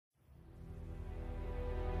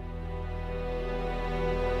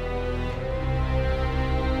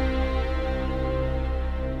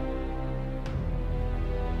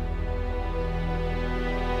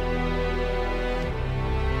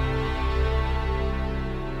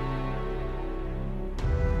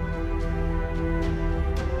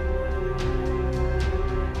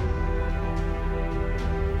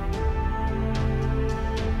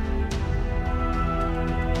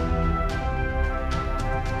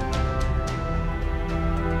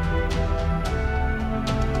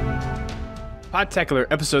Podtacular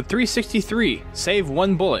episode 363, Save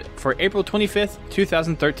One Bullet, for April 25th,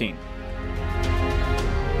 2013.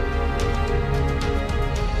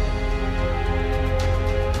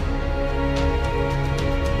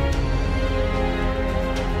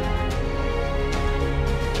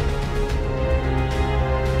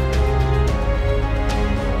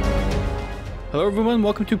 Hello everyone,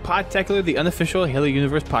 welcome to Podtacular, the unofficial Halo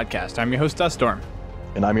Universe podcast. I'm your host, Duststorm.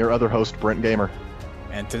 And I'm your other host, Brent Gamer.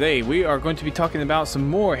 And today we are going to be talking about some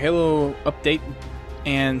more Halo update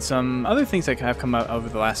and some other things that have come out over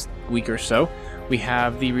the last week or so. We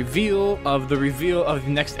have the reveal of the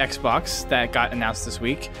next Xbox that got announced this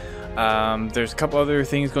week. There's a couple other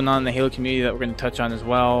things going on in the Halo community that we're going to touch on as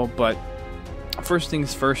well. But first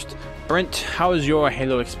things first, Brent, how has your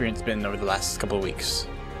Halo experience been over the last couple of weeks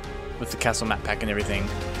with the castle map pack and everything?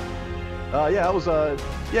 I've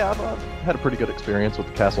had a pretty good experience with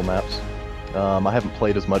the castle maps. I haven't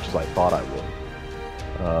played as much as I thought I would.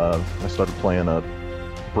 I started playing a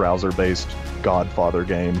browser-based Godfather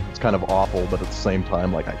game. It's kind of awful, but at the same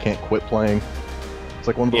time, like, I can't quit playing. It's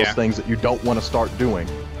like one of those things that you don't want to start doing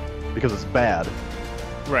because it's bad.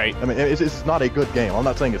 Right. I mean, it's not a good game. I'm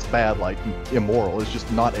not saying it's bad, like, immoral. It's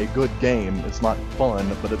just not a good game. It's not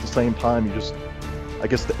fun, but at the same time, I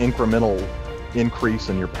guess the incremental increase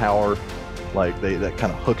in your power, like, that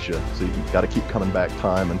kind of hooks you. So you got to keep coming back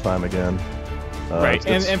time and time again. Right,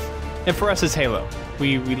 and for us, it's Halo.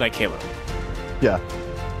 We like Halo. Yeah.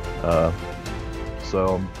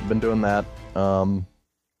 So I've been doing that. Other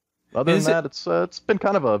than that, it's been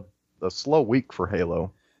kind of a slow week for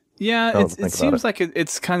Halo. Yeah, it seems like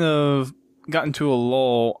it's kind of gotten to a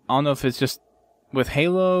lull. I don't know if it's just with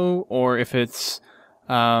Halo or if it's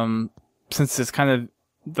since it's kind of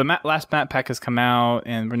the last map pack has come out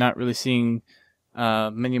and we're not really seeing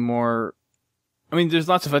many more. I mean, there's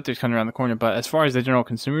lots of updates coming around the corner, but as far as the general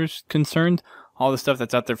consumer's concerned, all the stuff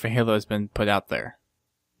that's out there for Halo has been put out there.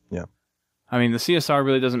 Yeah. I mean, the CSR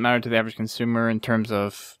really doesn't matter to the average consumer in terms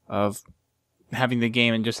of having the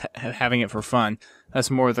game and just having it for fun.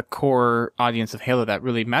 That's more the core audience of Halo that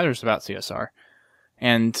really matters about CSR.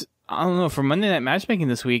 And I don't know, for Monday Night Matchmaking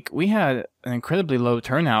this week, we had an incredibly low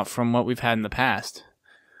turnout from what we've had in the past.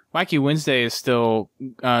 Wacky Wednesday is still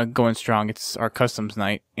going strong. It's our customs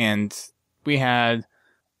night, and we had,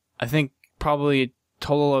 I think, probably a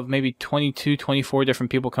total of maybe 22, 24 different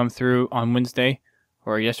people come through on Wednesday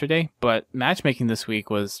or yesterday, but matchmaking this week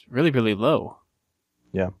was really, really low.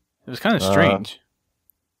 Yeah. It was kind of strange.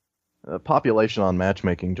 Population on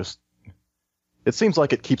matchmaking it seems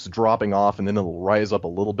like it keeps dropping off and then it'll rise up a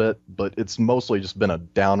little bit, but it's mostly just been a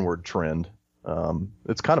downward trend.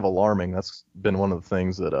 It's kind of alarming. That's been one of the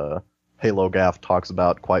things that Halo Gaff talks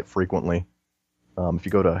about quite frequently. If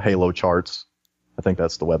you go to Halo Charts, I think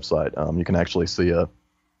that's the website, you can actually see a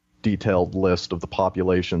detailed list of the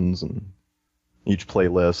populations and each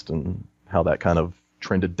playlist and how that kind of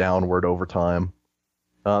trended downward over time.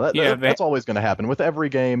 That's always going to happen. With every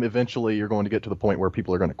game, eventually you're going to get to the point where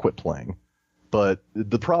people are going to quit playing. But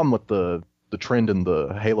the problem with the trend in the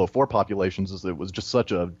Halo 4 populations is it was just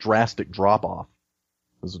such a drastic drop-off.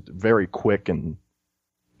 It was very quick and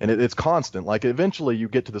it's constant. Like, eventually you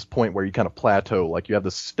get to this point where you kind of plateau. Like, you have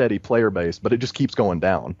this steady player base, but it just keeps going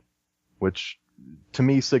down, which to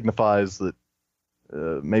me signifies that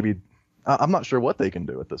maybe I'm not sure what they can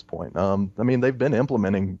do at this point. I mean, they've been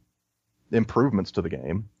implementing improvements to the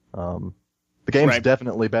game. The game's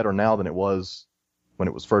definitely better now than it was when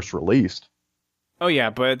it was first released. Oh yeah,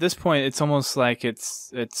 but at this point, it's almost like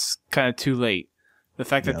it's kind of too late. The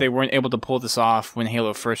fact that they weren't able to pull this off when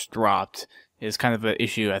Halo first dropped is kind of an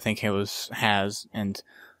issue I think Halo has. And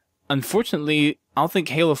unfortunately, I don't think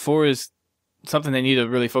Halo 4 is something they need to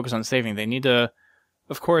really focus on saving. They need to,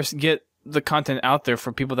 of course, get the content out there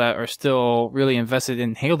for people that are still really invested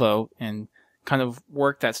in Halo and kind of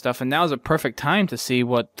work that stuff. And now is a perfect time to see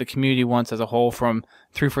what the community wants as a whole from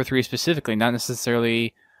 343 specifically, not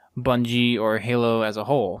necessarily Bungie or Halo as a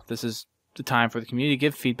whole. This is the time for the community to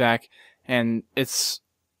give feedback, and it's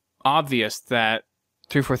obvious that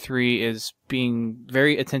 343 is being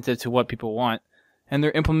very attentive to what people want, and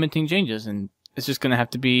they're implementing changes, and it's just going to have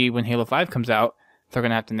to be when Halo 5 comes out, they're going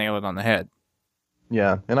to have to nail it on the head.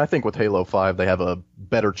 Yeah, and I think with Halo 5, they have a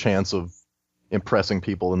better chance of impressing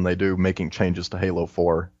people than they do making changes to Halo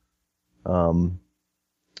 4.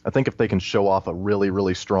 I think if they can show off a really,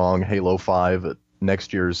 really strong Halo 5 at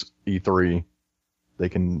next year's E3, they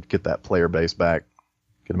can get that player base back,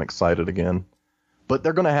 get them excited again. But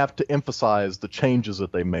they're going to have to emphasize the changes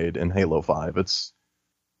that they made in Halo 5.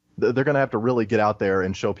 They're going to have to really get out there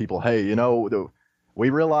and show people, hey, we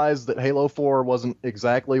realized that Halo 4 wasn't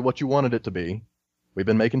exactly what you wanted it to be, we've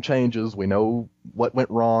been making changes. We know what went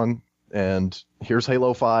wrong, and here's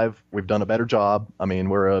Halo 5. We've done a better job. I mean,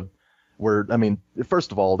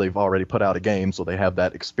 first of all, they've already put out a game, so they have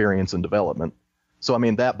that experience in development. So, I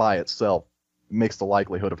mean, that by itself makes the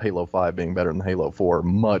likelihood of Halo 5 being better than Halo 4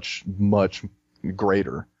 much, much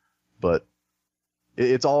greater. But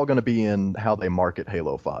it's all going to be in how they market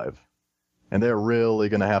Halo 5. And they're really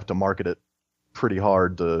going to have to market it pretty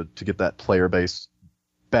hard to get that player base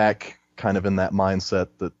back kind of in that mindset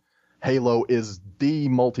that Halo is the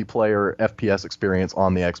multiplayer FPS experience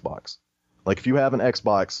on the Xbox. Like, if you have an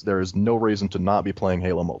Xbox, there is no reason to not be playing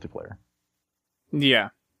Halo multiplayer. Yeah.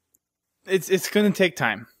 It's going to take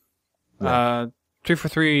time. Yeah.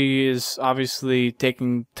 343 is obviously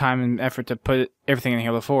taking time and effort to put everything in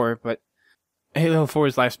Halo 4, but Halo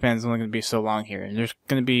 4's lifespan is only going to be so long here. And there's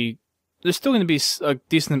still going to be a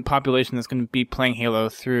decent population that's going to be playing Halo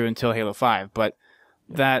through until Halo 5, but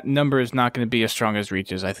that number is not going to be as strong as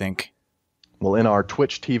Reach's, I think. Well, in our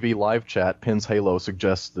Twitch TV live chat, Pins Halo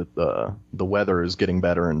suggests that the weather is getting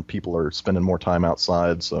better and people are spending more time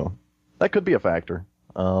outside, so that could be a factor.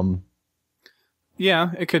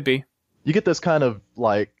 Yeah, it could be. You get this kind of,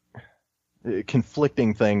 like,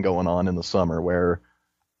 conflicting thing going on in the summer where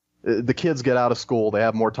the kids get out of school, they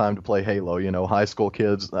have more time to play Halo. You know, high school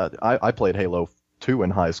kids, I played Halo 2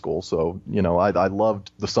 in high school, so, you know, I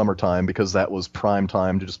loved the summertime because that was prime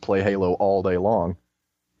time to just play Halo all day long.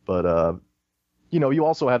 But, you know, you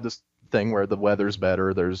also have this thing where the weather's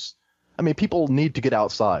better. People need to get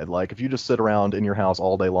outside. Like, if you just sit around in your house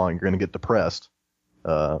all day long, you're going to get depressed.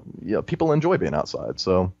 People enjoy being outside,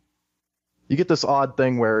 so you get this odd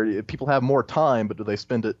thing where people have more time, but do they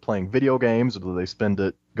spend it playing video games or do they spend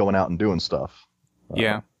it going out and doing stuff?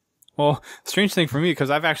 Yeah. Well, strange thing for me, because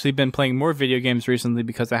I've actually been playing more video games recently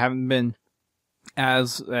because I haven't been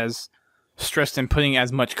as stressed in putting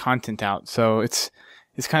as much content out. So it's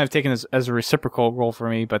kind of taken as a reciprocal role for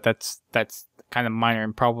me, but that's kind of minor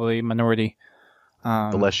and probably minority.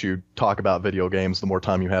 The less you talk about video games, the more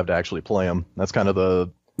time you have to actually play them. That's kind of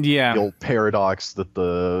the old paradox that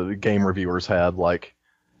the game reviewers had. Like,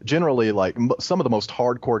 generally, like, some of the most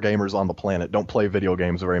hardcore gamers on the planet don't play video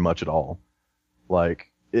games very much at all.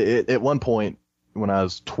 Like, at one point, when I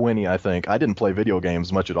was 20, I think, I didn't play video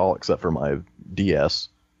games much at all except for my DS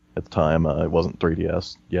at the time. It wasn't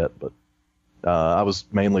 3DS yet, but I was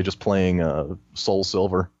mainly just playing Soul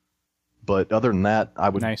Silver. But other than that, I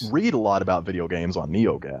would read a lot about video games on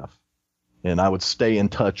NeoGAF. And I would stay in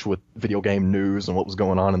touch with video game news and what was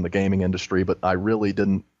going on in the gaming industry, but I really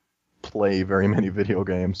didn't play very many video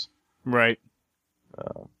games. Right.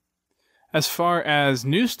 As far as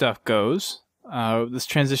new stuff goes, let's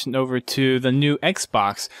transition over to the new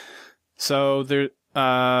Xbox. So there,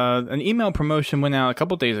 an email promotion went out a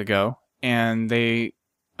couple days ago, and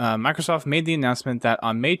Microsoft made the announcement that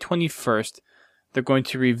on May 21st, they're going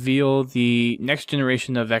to reveal the next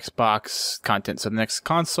generation of Xbox content. So the next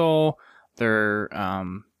console, their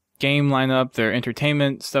game lineup, their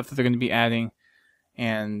entertainment stuff that they're going to be adding.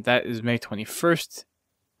 And that is May 21st.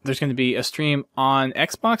 There's going to be a stream on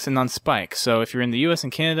Xbox and on Spike. So if you're in the US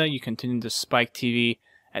and Canada, you can tune into Spike TV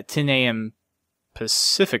at 10 a.m.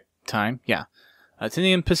 Pacific time. Yeah, 10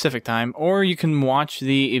 a.m. Pacific time. Or you can watch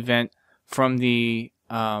the event from the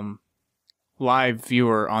live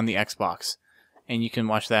viewer on the Xbox. And you can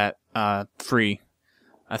watch that free.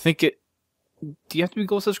 I think do you have to be a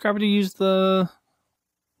Gold subscriber to use the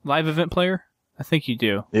live event player? I think you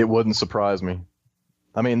do. It wouldn't surprise me.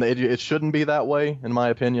 I mean, it shouldn't be that way, in my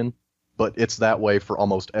opinion, but it's that way for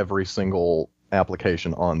almost every single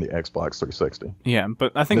application on the Xbox 360. Yeah,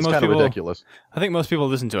 but I think it's kind of ridiculous. I think most people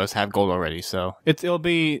listen to us have Gold already, so it'll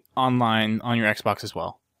be online on your Xbox as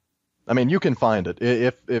well. I mean, you can find it.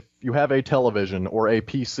 If you have a television or a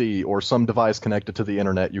PC or some device connected to the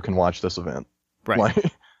internet, you can watch this event. Right.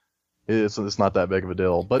 Like, it's not that big of a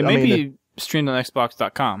deal. But it may be streamed on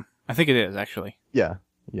Xbox.com. I think it is, actually. Yeah,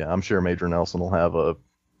 I'm sure Major Nelson will have a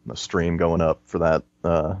stream going up for that.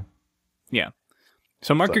 Yeah.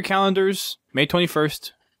 So mark your calendars, May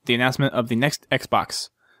 21st, the announcement of the next Xbox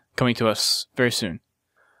coming to us very soon.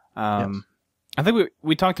 Yes. I think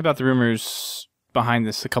we talked about the rumors behind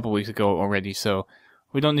this a couple weeks ago already, so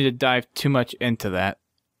we don't need to dive too much into that.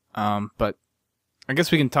 But I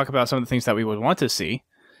guess we can talk about some of the things that we would want to see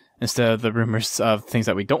instead of the rumors of things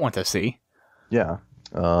that we don't want to see. Yeah.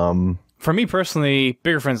 For me personally,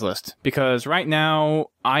 bigger friends list, because right now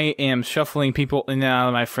I am shuffling people in and out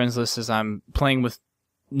of my friends list as I'm playing with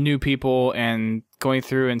new people and going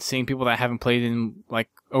through and seeing people that I haven't played in like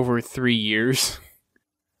over 3 years.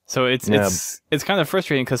 So it's kind of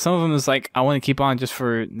frustrating because some of them is like, I want to keep on just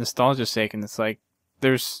for nostalgia's sake, and it's like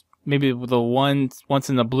there's maybe the once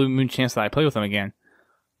in the blue moon chance that I play with them again.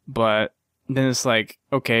 But then it's like,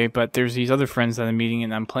 okay, but there's these other friends that I'm meeting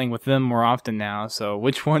and I'm playing with them more often now. So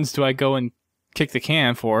which ones do I go and kick the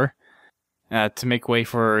can for to make way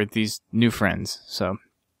for these new friends? So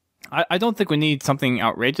I don't think we need something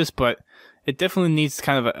outrageous, but it definitely needs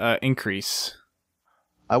kind of an increase.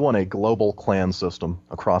 I want a global clan system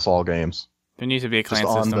across all games. There needs to be a clan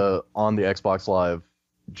just system. On the Xbox Live,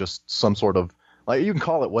 just some sort of, like, you can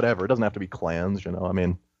call it whatever. It doesn't have to be clans, you know. I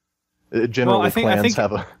mean, generally clans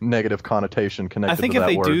have a negative connotation connected to that word. I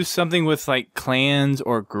think if they do something with like clans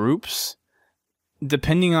or groups,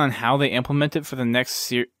 depending on how they implement it for the next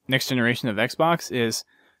generation of Xbox, is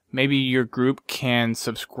maybe your group can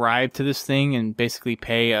subscribe to this thing and basically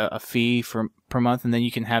pay a fee per month, and then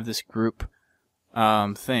you can have this group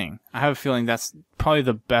thing. I have a feeling that's probably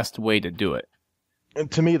the best way to do it. And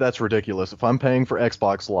to me, that's ridiculous. If I'm paying for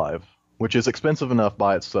Xbox Live, which is expensive enough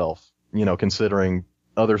by itself, you know, considering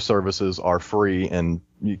other services are free and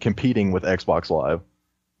competing with Xbox Live,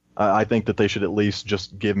 I think that they should at least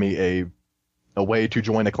just give me a way to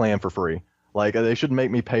join a clan for free. Like, they shouldn't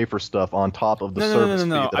make me pay for stuff on top of the service fee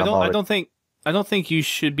that I don't think you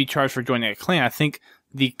should be charged for joining a clan. I think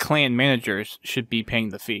the clan managers should be paying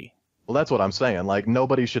the fee. Well, that's what I'm saying. Like,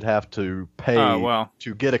 nobody should have to pay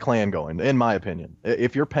to get a clan going, in my opinion.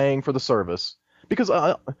 If you're paying for the service, because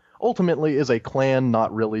ultimately, is a clan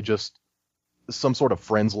not really just some sort of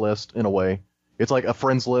friends list in a way? It's like a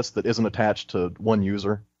friends list that isn't attached to one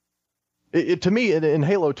user. To me, in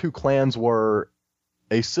Halo 2, clans were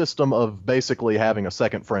a system of basically having a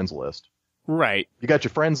second friends list. Right. You got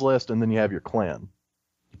your friends list, and then you have your clan.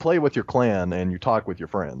 You play with your clan, and you talk with your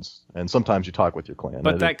friends. And sometimes you talk with your clan.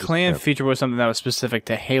 But that clan feature was something that was specific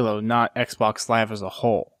to Halo, not Xbox Live as a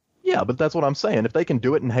whole. Yeah, but that's what I'm saying. If they can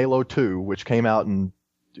do it in Halo 2, which came out in,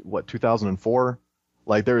 2004?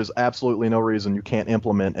 Like, there is absolutely no reason you can't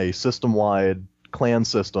implement a system-wide clan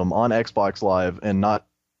system on Xbox Live and not,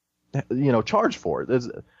 charge for it.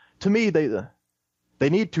 To me, they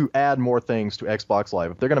need to add more things to Xbox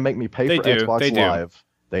Live. If they're going to make me pay for Xbox Live,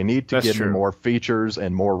 they need to give me more features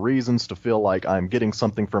and more reasons to feel like I'm getting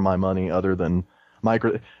something for my money other than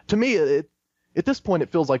micro. To me, at this point, it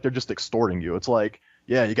feels like they're just extorting you. It's like,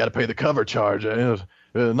 yeah, you got to pay the cover charge. A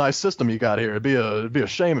nice system you got here. It'd be a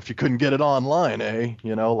shame if you couldn't get it online, eh?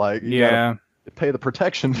 You gotta pay the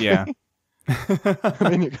protection fee. Yeah.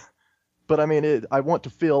 I want to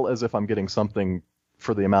feel as if I'm getting something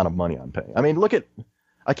for the amount of money I'm paying. I mean,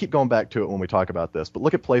 I keep going back to it when we talk about this, but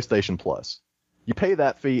look at PlayStation Plus. You pay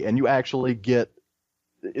that fee and you actually get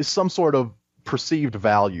some sort of perceived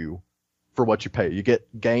value for what you pay. You get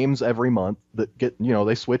games every month that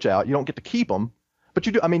they switch out. You don't get to keep them, but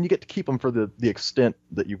you do. I mean, you get to keep them for the extent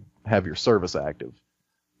that you have your service active.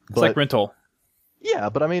 It's like rental. Yeah,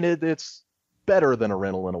 but I mean, it's better than a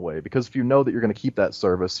rental in a way, because if you know that you're going to keep that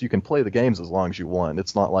service, you can play the games as long as you want.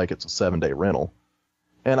 It's not like it's a 7-day rental.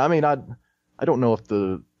 And I mean, I don't know if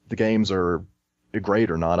the games are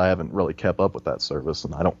great or not. I haven't really kept up with that service,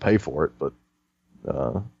 and I don't pay for it. But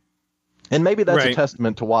and maybe that's a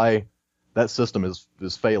testament to why that system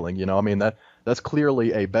is failing. I mean, that's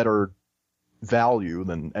clearly a better value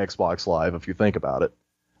than Xbox Live if you think about it.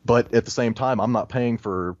 But at the same time, I'm not paying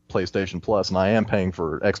for PlayStation Plus, and I am paying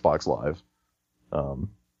for Xbox Live.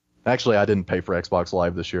 Actually, I didn't pay for Xbox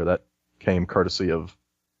Live this year. That came courtesy of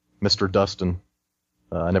Mr. Dustin.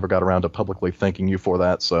 I never got around to publicly thanking you for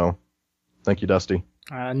that, so thank you, Dusty.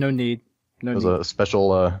 No need. It was a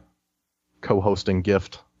special co-hosting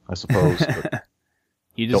gift, I suppose. But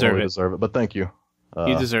you deserve it, but thank you.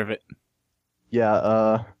 You deserve it.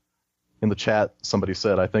 Yeah, in the chat, somebody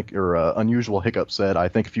said, I think, or Unusual Hiccup said, I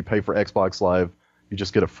think if you pay for Xbox Live, you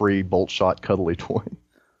just get a free bolt shot cuddly toy.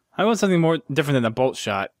 I want something more different than a bolt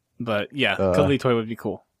shot, but yeah, cuddly toy would be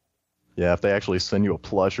cool. Yeah, if they actually send you a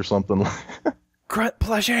plush or something. Grunt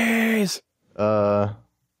plushies!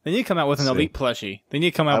 They need to come out with an elite plushie. They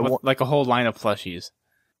need to come out with like a whole line of plushies.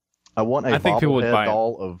 I want a bobblehead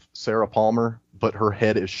doll of Sarah Palmer, but her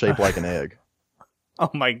head is shaped like an egg.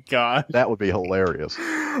 Oh my god. That would be hilarious.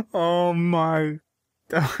 Oh my.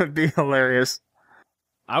 That would be hilarious.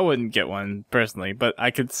 I wouldn't get one, personally, but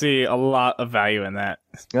I could see a lot of value in that.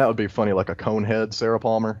 That would be funny, like a cone head Sarah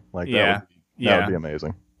Palmer. Like, that would be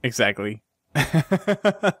amazing. Exactly.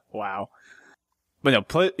 Wow. But no,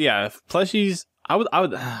 plushies, I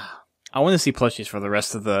want to see plushies for the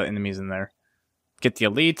rest of the enemies in there. Get the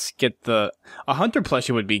elites, a hunter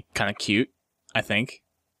plushie would be kind of cute, I think.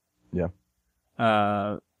 Yeah.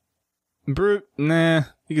 Brute, nah,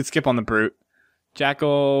 you could skip on the brute.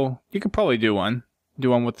 Jackal, you could probably do one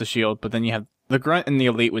with the shield, but then you have the grunt and the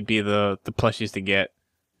elite would be the plushies to get.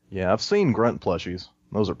 Yeah, I've seen Grunt plushies.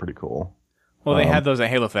 Those are pretty cool. Well, they had those at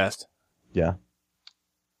Halo Fest. Yeah.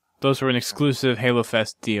 Those were an exclusive Halo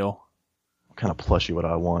Fest deal. What kind of plushie would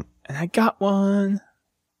I want? And I got one.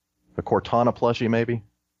 A Cortana plushie, maybe?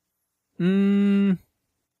 Rolling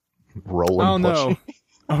plushie?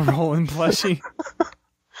 A rolling plushie?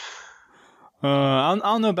 I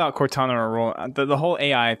don't know about Cortana or Roll. The whole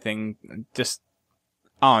AI thing, just...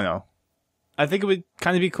 I don't know. I think it would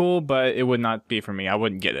kind of be cool, but it would not be for me. I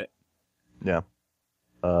wouldn't get it. Yeah.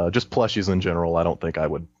 Just plushies in general, I don't think I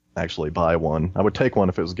would actually buy one. I would take one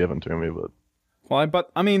if it was given to me, but... Well,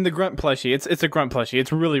 the Grunt plushie, it's a Grunt plushie.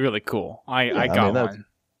 It's really, really cool. I got one.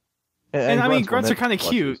 And Grunts are kind of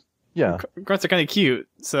cute. Yeah. Grunts are kind of cute,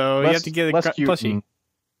 so you have to get a Grunt plushie.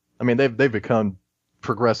 They've become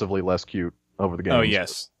progressively less cute over the games. Oh,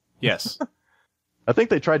 yes. Yes. I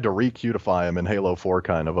think they tried to re-cutify him in Halo 4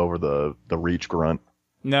 kind of over the Reach Grunt.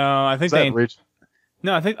 No, I think Reach?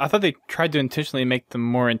 No, I thought they tried to intentionally make them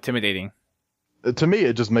more intimidating. To me,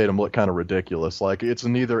 it just made him look kind of ridiculous. Like, it's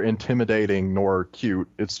neither intimidating nor cute.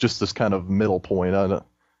 It's just this kind of middle point. Kind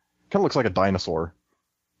of looks like a dinosaur.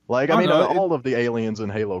 Like, all of the aliens in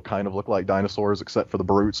Halo kind of look like dinosaurs, except for the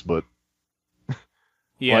brutes, but...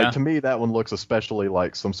 Yeah. Like, to me, that one looks especially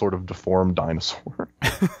like some sort of deformed dinosaur.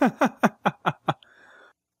 I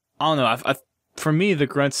don't know. For me, the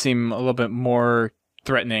grunts seem a little bit more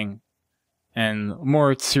threatening and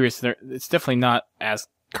more serious. It's definitely not as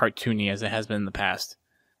cartoony as it has been in the past.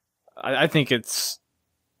 I think it's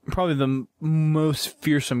probably the most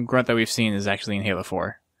fearsome grunt that we've seen is actually in Halo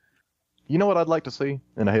 4. You know what I'd like to see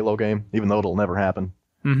in a Halo game, even though it'll never happen?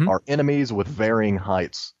 Mm-hmm. Are enemies with varying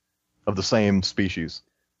heights of the same species.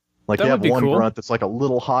 Like, that you have one cool. grunt that's like a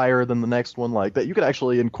little higher than the next one, like that. You could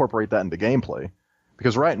actually incorporate that into gameplay.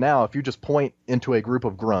 Because right now, if you just point into a group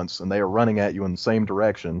of grunts and they are running at you in the same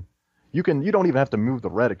direction, you don't even have to move the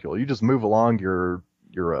reticule. You just move along your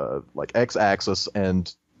like x-axis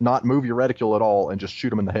and not move your reticule at all and just shoot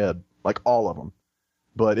them in the head, like all of them.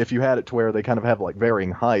 But if you had it to where they kind of have like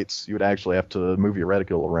varying heights, you would actually have to move your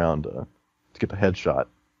reticule around to get the headshot.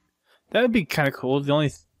 That would be kind of cool. The only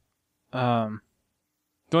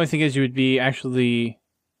thing is you would be actually...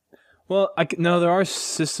 Well, no, there are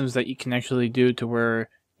systems that you can actually do to where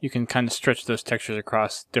you can kind of stretch those textures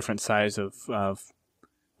across different size of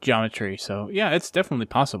geometry. So, yeah, it's definitely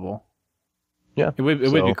possible. Yeah. It would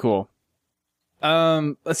be cool.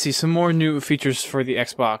 Let's see, some more new features for the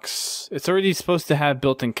Xbox. It's already supposed to have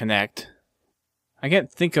built-in Connect. I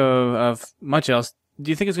can't think of much else.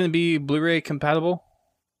 Do you think it's going to be Blu-ray compatible?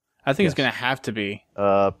 I think It's going to have to be.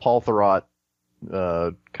 Paul Thurrott,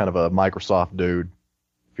 kind of a Microsoft dude,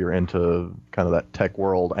 if you're into kind of that tech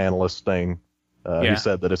world analyst thing, he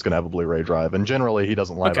said that it's going to have a Blu-ray drive. And generally, he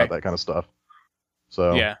doesn't lie about that kind of stuff.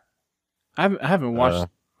 So yeah. I haven't watched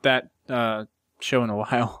that show in a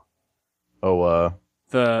while. Oh,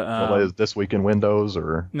 what is This Week in Windows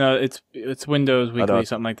or? No, it's Windows Weekly,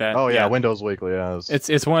 something like that. Oh yeah, Windows Weekly. Yeah,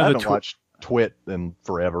 it's one of the. I haven't watched Twit in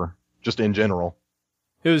forever, just in general.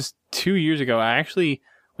 It was 2 years ago.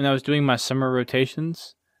 When I was doing my summer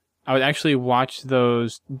rotations, I would actually watch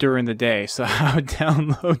those during the day. So I would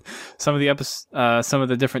download some of the some of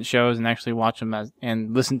the different shows and actually watch them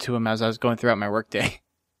and listen to them as I was going throughout my workday.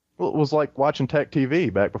 Well, it was like watching Tech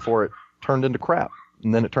TV back before it turned into crap,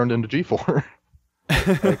 and then it turned into G4.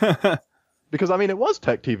 Because it was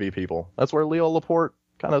Tech TV people. That's where Leo Laporte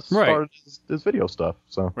kind of started his video stuff.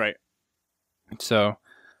 So right. So,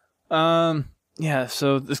 yeah.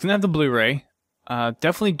 So it's gonna have the Blu-ray.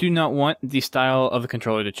 Definitely do not want the style of the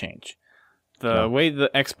controller to change. The way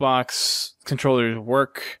the Xbox controllers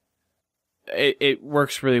work, it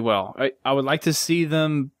works really well. I would like to see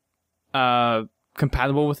them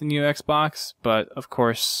compatible with the new Xbox, but of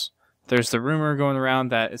course there's the rumor going around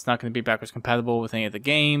that it's not going to be backwards compatible with any of the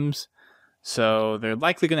games. So they're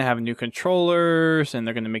likely going to have new controllers, and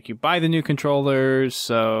they're going to make you buy the new controllers.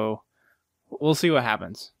 So we'll see what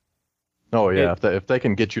happens. Oh yeah, if they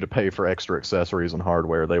can get you to pay for extra accessories and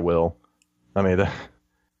hardware, they will.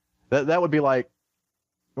 That would be like,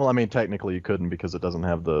 well, technically you couldn't because it doesn't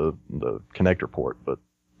have the connector port, but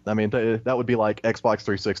that would be like Xbox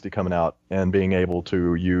 360 coming out and being able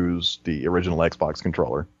to use the original Xbox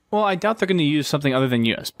controller. Well, I doubt they're going to use something other than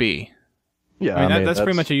USB. Yeah, that's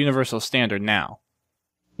pretty much a universal standard now.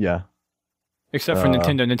 Yeah. Except for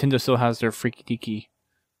Nintendo. Nintendo still has their freaky deaky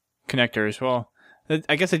connectors. Well,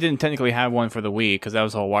 I guess they didn't technically have one for the Wii because that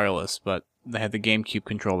was all wireless, but they had the GameCube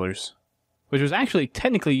controllers, which was actually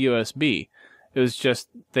technically USB. It was just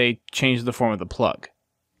they changed the form of the plug.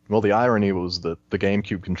 Well, the irony was that the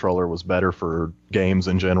GameCube controller was better for games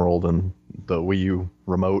in general than the Wii U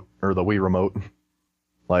remote or the Wii remote.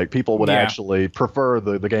 Like, people would Yeah. actually prefer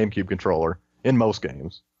the GameCube controller in most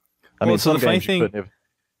games. I Well, mean, so some games you couldn't have.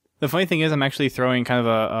 the funny thing is, I'm actually throwing kind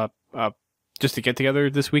of a just a get together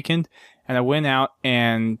this weekend, and I went out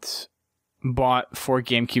and bought 4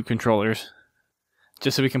 GameCube controllers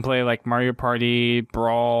just so we can play like Mario Party,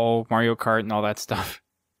 Brawl, Mario Kart, and all that stuff.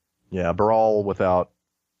 Yeah, Brawl without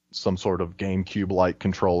some sort of GameCube-like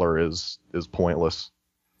controller is pointless.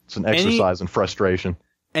 It's an exercise in frustration.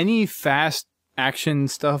 Any fast action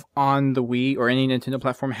stuff on the Wii or any Nintendo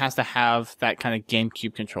platform has to have that kind of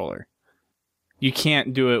GameCube controller. You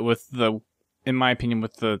can't do it with in my opinion,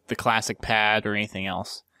 with the classic pad or anything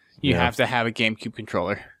else. You have to have a GameCube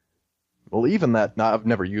controller. Well, even that, I've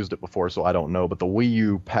never used it before, so I don't know, but the Wii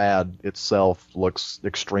U pad itself looks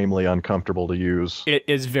extremely uncomfortable to use. It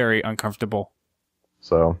is very uncomfortable.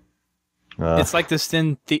 So, it's like this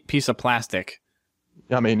thin piece of plastic.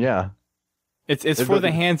 I mean, yeah. It's for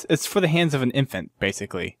the hands. It's for the hands of an infant,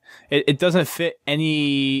 basically. It doesn't fit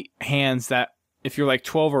any hands that, if you're like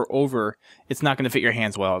 12 or over, it's not going to fit your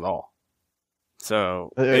hands well at all.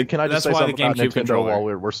 So, can I just say something about Nintendo while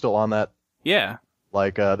we're still on that? Yeah.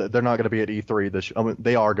 Like, they're not going to be at E3 this year. I mean,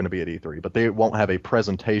 they are going to be at E3, but they won't have a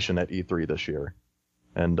presentation at E3 this year.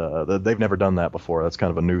 And they've never done that before. That's kind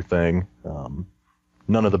of a new thing.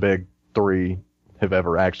 None of the big 3 have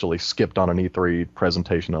ever actually skipped on an E3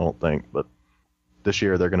 presentation, I don't think. But this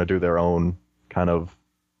year they're going to do their own kind of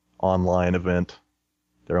online event,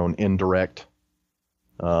 their own indirect.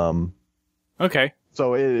 Okay.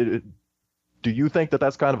 So do you think that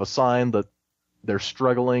that's kind of a sign that they're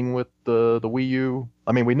struggling with the Wii U?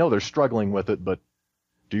 I mean, we know they're struggling with it, but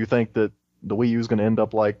do you think that the Wii U is going to end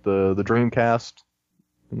up like the Dreamcast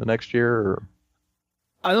in the next year? Or?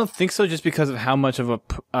 I don't think so, just because of how much of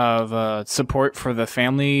a support for the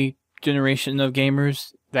family generation of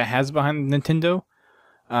gamers that has behind Nintendo.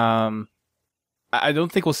 I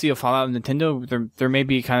don't think we'll see a fallout of Nintendo. There may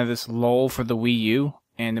be kind of this lull for the Wii U,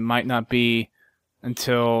 and it might not be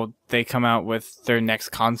until they come out with their next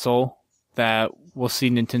console that we'll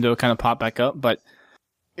see Nintendo kind of pop back up. But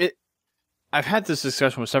I've had this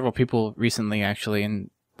discussion with several people recently, actually,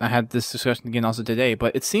 and I had this discussion again also today,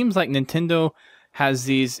 but it seems like Nintendo has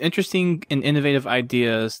these interesting and innovative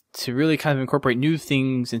ideas to really kind of incorporate new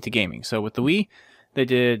things into gaming. So with the Wii, they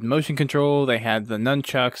did motion control, they had the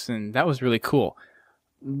nunchucks, and that was really cool.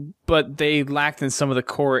 But they lacked in some of the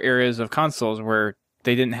core areas of consoles where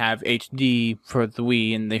they didn't have HD for the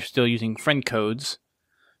Wii, and they're still using friend codes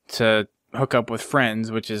to hook up with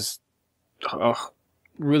friends, which is a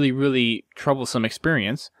really, really troublesome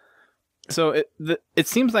experience. So it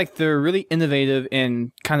seems like they're really innovative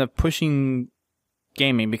in kind of pushing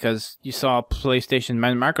gaming, because you saw PlayStation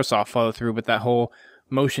and Microsoft follow through with that whole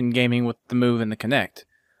motion gaming with the Move and the Kinect.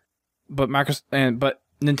 But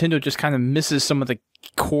Nintendo just kind of misses some of the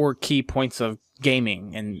core key points of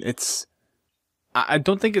gaming, and I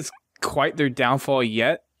don't think it's quite their downfall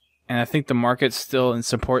yet. And I think the market's still in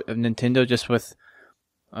support of Nintendo, just with,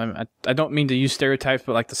 I don't mean to use stereotypes,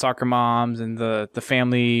 but like the soccer moms and the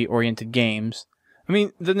family-oriented games. I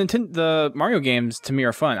mean, the Mario games to me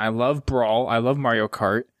are fun. I love Brawl. I love Mario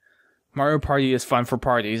Kart. Mario Party is fun for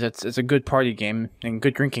parties. It's a good party game and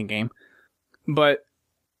good drinking game. But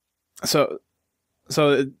so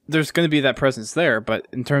there's going to be that presence there. But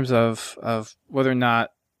in terms of whether or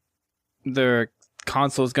not their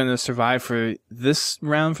console is going to survive for this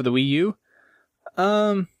round for the Wii U,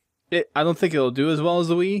 I don't think it'll do as well as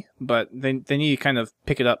the Wii. But they need to kind of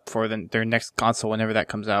pick it up for their next console whenever that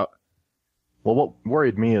comes out. Well, what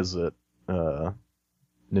worried me is that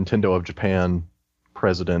Nintendo of Japan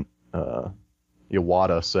president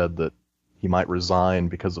Iwata said that he might resign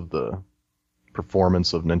because of the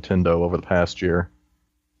performance of Nintendo over the past year.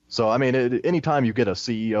 So, I mean, anytime you get a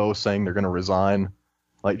CEO saying they're going to resign,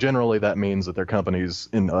 like, generally that means that their company's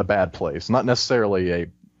in a bad place. Not necessarily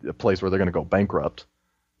a place where they're going to go bankrupt.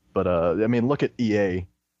 But, I mean, look at EA.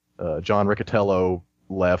 John Riccitiello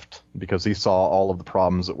left because he saw all of the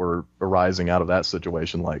problems that were arising out of that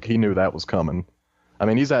situation. Like, he knew that was coming. I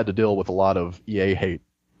mean, he's had to deal with a lot of EA hate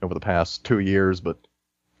over the past 2 years, but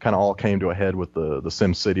kind of all came to a head with the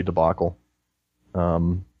SimCity debacle.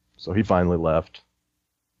 So he finally left.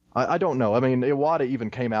 I don't know. I mean, Iwata even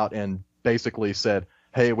came out and basically said,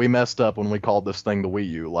 hey, we messed up when we called this thing the Wii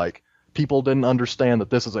U. Like, people didn't understand that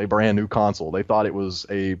this is a brand new console. They thought it was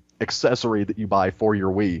a accessory that you buy for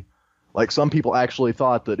your Wii. Like, some people actually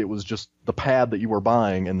thought that it was just the pad that you were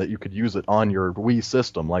buying and that you could use it on your Wii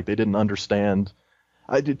system. Like, they didn't understand.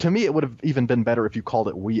 To me, it would have even been better if you called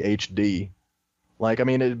it Wii HD. Like, I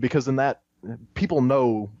mean, because in that, people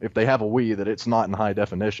know if they have a Wii that it's not in high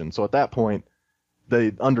definition. So at that point,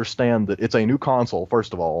 they understand that it's a new console,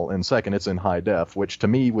 first of all, and second, it's in high def, which to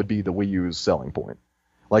me would be the Wii U's selling point.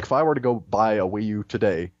 Like, if I were to go buy a Wii U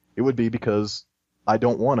today, it would be because I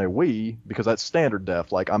don't want a Wii, because that's standard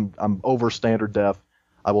def. Like, I'm over standard def.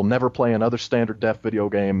 I will never play another standard def video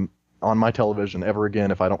game on my television ever again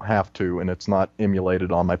if I don't have to, and it's not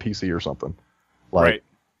emulated on my PC or something. Like, Right.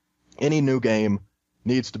 Any new game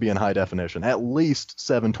needs to be in high definition, at least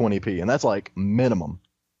 720p, and that's like minimum.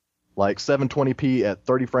 Like 720p at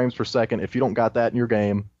 30 frames per second, if you don't got that in your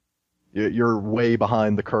game, you're way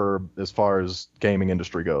behind the curve as far as gaming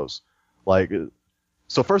industry goes. Like,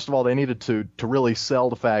 so first of all, they needed to really sell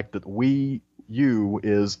the fact that Wii U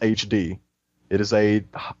is HD. It is a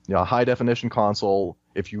high definition console.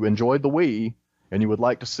 If you enjoyed the Wii and you would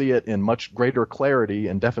like to see it in much greater clarity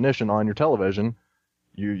and definition on your television,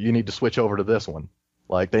 you need to switch over to this one.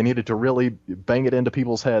 Like, they needed to really bang it into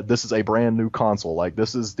people's head. This is a brand new console. Like,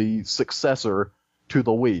 this is the successor to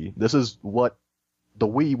the Wii. This is what the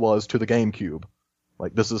Wii was to the GameCube.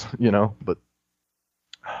 Like, this is, but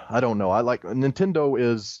I don't know. Nintendo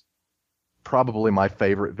is probably my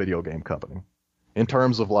favorite video game company in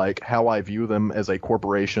terms of like how I view them as a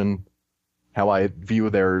corporation, how I view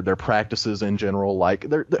their practices in general. Like,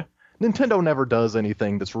 Nintendo never does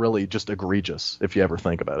anything that's really just egregious, if you ever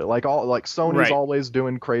think about it. Like Sony's Right. always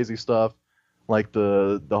doing crazy stuff, like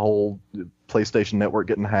the whole PlayStation Network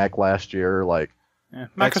getting hacked last year. Like, Yeah.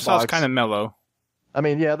 Microsoft's Xbox- kind of mellow. I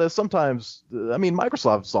mean, yeah, there's sometimes. I mean,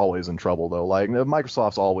 Microsoft's always in trouble though. Like,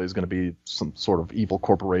 Microsoft's always going to be some sort of evil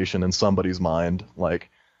corporation in somebody's mind. Like,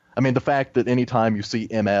 I mean, the fact that anytime you see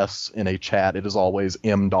MS in a chat, it is always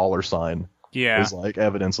 $. Yeah. Is like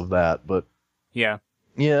evidence of that. But Yeah.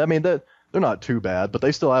 yeah, I mean, they're not too bad, but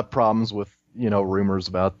they still have problems with, rumors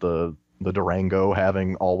about the Durango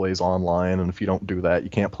having always online, and if you don't do that, you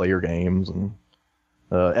can't play your games. And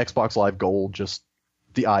Xbox Live Gold, just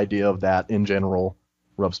the idea of that in general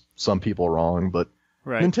rubs some people wrong, but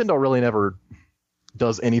Right. Nintendo really never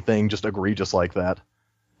does anything just egregious like that.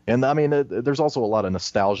 And I mean, there's also a lot of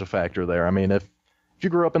nostalgia factor there. I mean, if you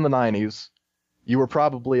grew up in the 90s, you were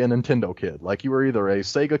probably a Nintendo kid. Like, you were either a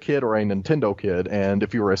Sega kid or a Nintendo kid, and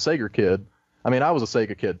if you were a Sega kid, I mean, I was a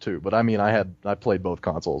Sega kid too, but I mean, I played both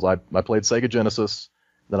consoles. I played Sega Genesis,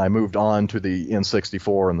 then I moved on to the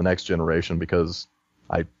N64 and the next generation because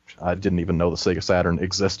I didn't even know the Sega Saturn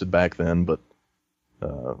existed back then. But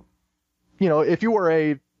if you were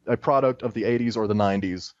a product of the 80s or the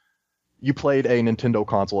 90s, you played a Nintendo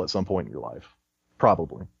console at some point in your life,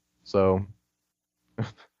 probably. So.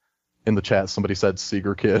 In the chat, somebody said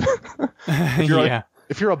Seeger kid. Yeah.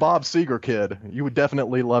 If you're a Bob Seeger kid, you would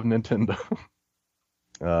definitely love Nintendo.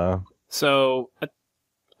 So,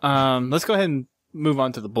 let's go ahead and move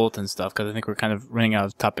on to the bulletin stuff, because I think we're kind of running out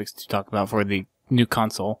of topics to talk about for the new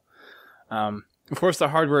console. Of course, the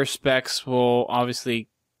hardware specs will obviously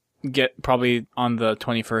get probably on the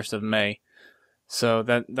 21st of May. So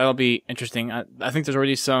that'll be interesting. I think there's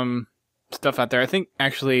already some stuff out there. I think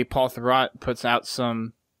actually Paul Thurrott puts out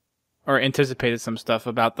some, or anticipated some stuff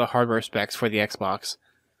about the hardware specs for the Xbox.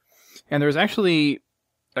 And there was actually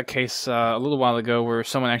a case a little while ago where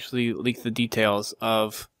someone actually leaked the details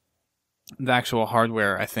of the actual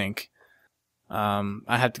hardware, I think. I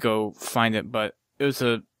had to go find it, but it was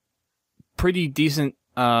a pretty decent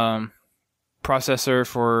processor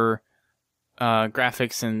for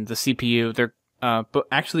graphics and the CPU. They're but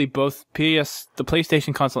actually both the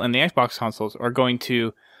PlayStation console and the Xbox consoles are going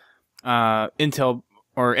to Intel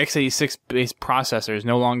or x86 based processors,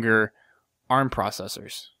 no longer ARM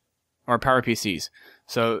processors or PowerPCs.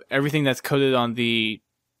 So everything that's coded on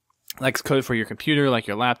it's coded for your computer, like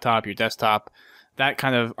your laptop, your desktop, that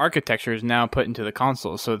kind of architecture is now put into the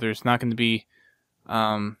console. So there's not going to be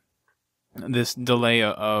this delay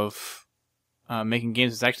of making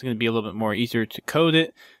games. It's actually going to be a little bit more easier to code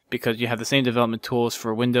it because you have the same development tools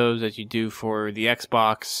for Windows as you do for the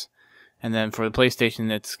Xbox. And then for the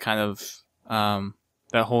PlayStation, it's kind of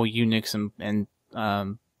that whole Unix and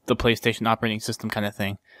the PlayStation operating system kind of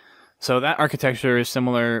thing. So that architecture is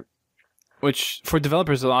similar, which for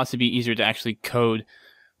developers allows it to be easier to actually code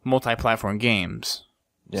multi-platform games.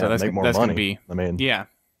 Yeah, so make more that's money. Gonna be, I mean, yeah,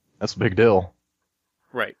 that's a big deal.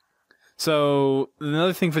 right. So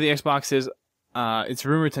another thing for the Xbox is it's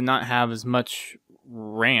rumored to not have as much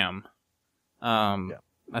RAM. I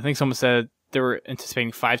think someone said they were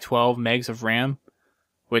anticipating 512 megs of RAM,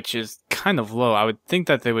 which is kind of low. I would think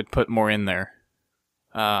that they would put more in there.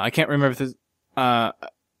 I can't remember if this... well,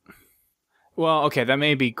 okay, that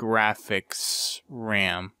may be graphics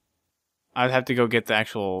RAM. I'd have to go get the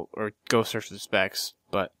actual... or go search the specs,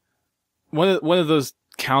 but one of those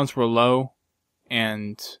counts were low,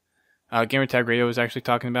 and Gamertag Radio was actually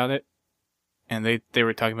talking about it, and they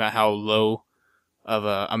were talking about how low of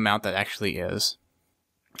a amount that actually is.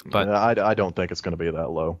 But yeah, I don't think it's going to be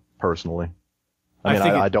that low, personally.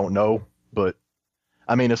 I don't know, but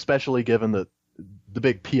I mean, especially given that the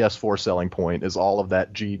big PS4 selling point is all of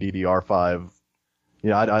that GDDR5.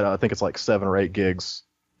 I think it's like 7 or 8 gigs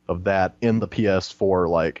of that in the PS4.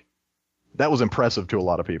 Like, that was impressive to a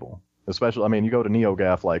lot of people. Especially, I mean, you go to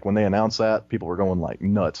NeoGAF, like, when they announced that, people were going, like,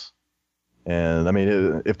 nuts. And, I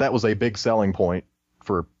mean, if that was a big selling point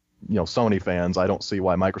for, Sony fans, I don't see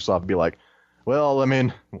why Microsoft would be like, well, I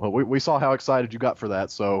mean, we saw how excited you got for that,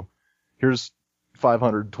 so here's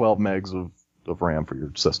 512 megs of RAM for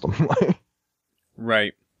your system.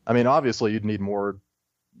 Right. I mean, obviously, you'd need more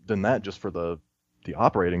than that just for the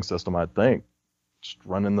operating system, I'd think. Just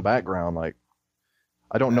run in the background, like,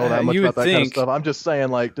 I don't know that much about that kind of stuff. I'm just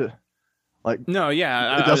saying, no,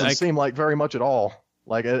 yeah, it doesn't seem like very much at all.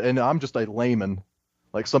 Like, and I'm just a layman,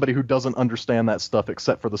 like somebody who doesn't understand that stuff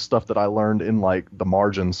except for the stuff that I learned in like the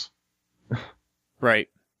margins. Right.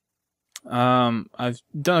 I've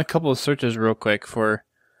done a couple of searches real quick for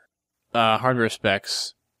hardware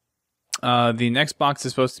specs. The next box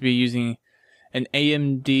is supposed to be using an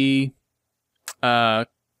AMD. I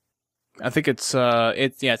think it's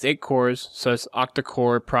 8 cores, so it's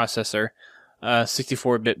octa-core processor,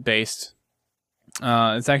 64-bit based.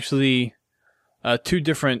 It's actually 2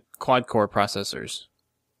 different quad-core processors.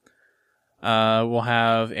 We'll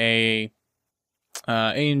have a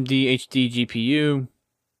AMD HD GPU,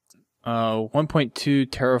 1.2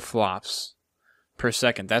 teraflops per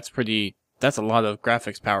second. That's a lot of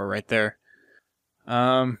graphics power right there.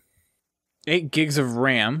 8 gigs of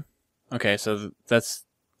RAM. Okay, so that's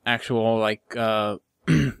actual like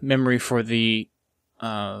memory for the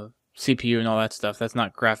CPU and all that stuff. That's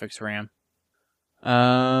not graphics RAM.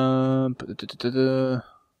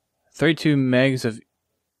 32 megs of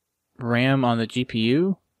RAM on the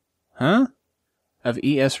GPU? Huh? Of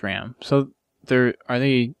ESRAM. So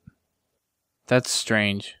that's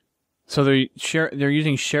strange. So they're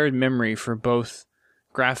using shared memory for both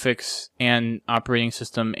graphics and operating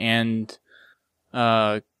system and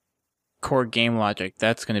core game logic.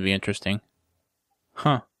 That's going to be interesting.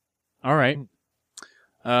 Huh. All right.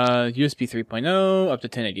 USB 3.0 up to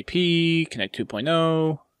 1080p, Connect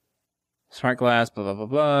 2.0, Smart Glass, blah blah blah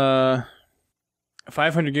blah.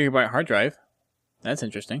 500 gigabyte hard drive. That's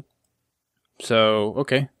interesting. So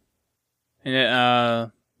okay.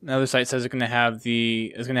 And another site says it's going to have a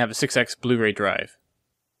 6x Blu-ray drive.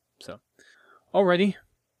 So, alrighty.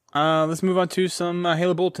 Let's move on to some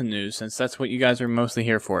Halo Bulletin news, since that's what you guys are mostly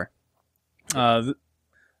here for.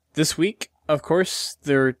 This week, of course,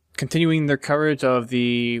 they're continuing their coverage of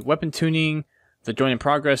the weapon tuning, the join in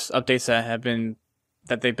progress updates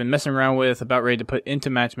that they've been messing around with, about ready to put into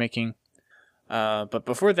matchmaking. But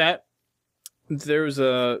before that, there was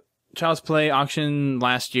a Child's Play auction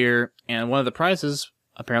last year, and one of the prizes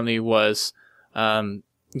apparently was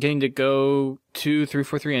getting to go to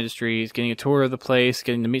 343 Industries, getting a tour of the place,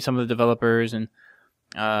 getting to meet some of the developers, and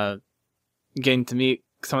getting to meet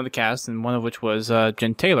some of the cast, and one of which was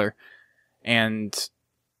Jen Taylor. And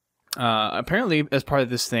apparently, as part of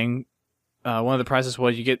this thing, one of the prizes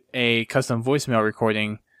was you get a custom voicemail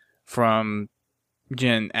recording from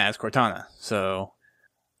Jen as Cortana. So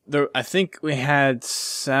I think we had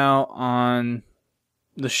Sal on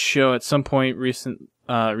the show at some point recently.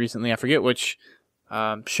 I forget which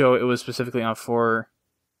show it was specifically on for,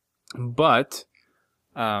 but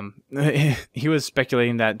he was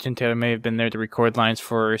speculating that Jen Taylor may have been there to record lines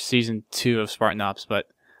for season 2 of Spartan Ops. But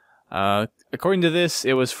according to this,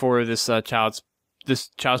 it was for this Child's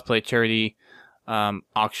Play charity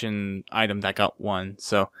auction item that got won.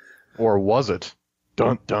 So, or was it?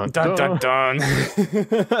 Dun dun dun dun dun.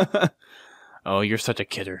 Oh, you're such a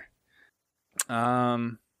kidder.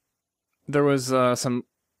 There was some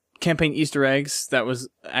campaign Easter eggs that was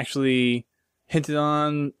actually hinted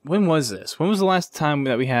on. When was this? When was the last time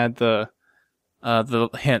that we had the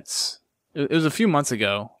hints? It was a few months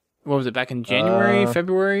ago. What was it? Back in January,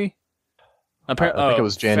 February? I think it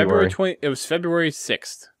was January. It was February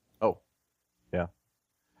 6th. Oh, yeah.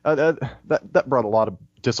 That brought a lot of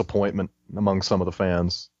disappointment among some of the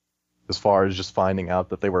fans, as far as just finding out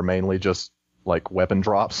that they were mainly just like weapon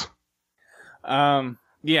drops.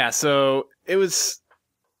 Yeah. So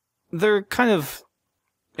they're kind of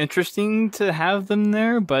interesting to have them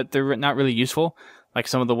there, but they're not really useful, like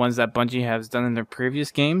some of the ones that Bungie has done in their previous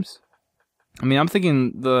games. I mean, I'm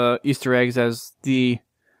thinking the Easter eggs as the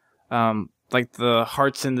like the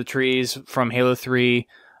hearts in the trees from Halo 3,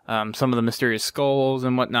 some of the mysterious skulls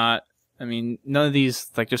and whatnot. I mean, none of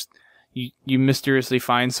these, like, just you mysteriously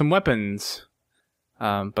find some weapons.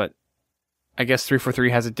 But I guess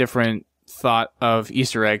 343 has a different thought of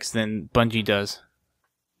Easter eggs than Bungie does.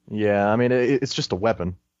 Yeah, I mean, it's just a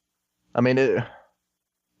weapon. I mean,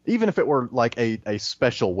 even if it were like a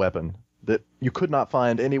special weapon that you could not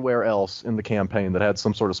find anywhere else in the campaign that had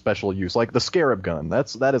some sort of special use, like the Scarab gun,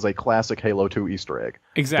 that is a classic Halo 2 Easter egg.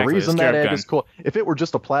 Exactly. The reason that egg is cool, if it were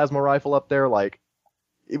just a plasma rifle up there, like,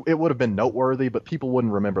 it would have been noteworthy, but people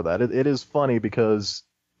wouldn't remember that. It is funny because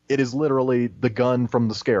it is literally the gun from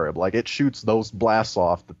the Scarab. Like, it shoots those blasts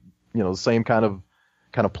off, the same kind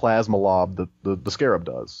of plasma lob that the Scarab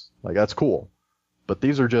does. Like, that's cool. But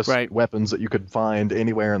these are just weapons that you could find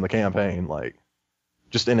anywhere in the campaign, like,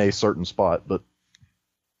 just in a certain spot. But,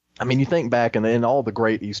 I mean, you think back, and all the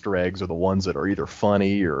great Easter eggs are the ones that are either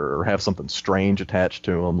funny or have something strange attached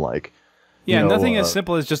to them, like... Yeah, nothing as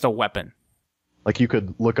simple as just a weapon. Like, you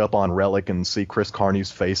could look up on Relic and see Chris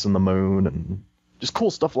Carney's face in the moon, and just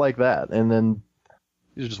cool stuff like that. And then,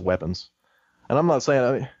 these are just weapons. And I'm not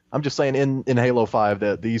saying... I'm just saying in Halo 5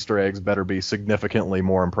 that the Easter eggs better be significantly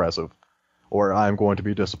more impressive, or I'm going to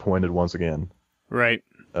be disappointed once again. Right.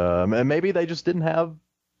 And maybe they just didn't have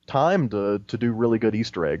time to do really good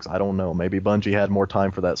Easter eggs. I don't know. Maybe Bungie had more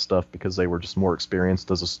time for that stuff because they were just more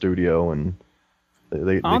experienced as a studio, and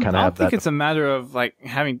they kind of have that. I don't think it's a matter of like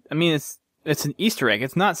having. I mean, it's an Easter egg.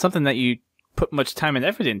 It's not something that you put much time and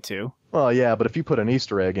effort into. Well, yeah, but if you put an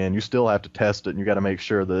Easter egg in, you still have to test it, and you got to make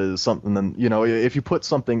sure that it's something. Then if you put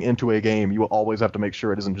something into a game, you always have to make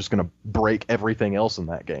sure it isn't just going to break everything else in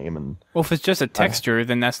that game. And well, if it's just a texture,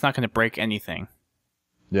 then that's not going to break anything.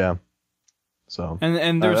 Yeah. So.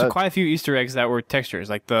 And there was quite a few Easter eggs that were textures,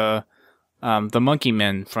 like the Monkey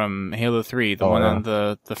Men from Halo 3, the one on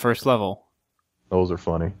the first level. Those are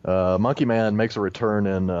funny. Monkey Man makes a return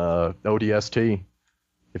in ODST.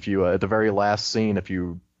 If you at the very last scene, if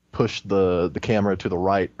you push the camera to the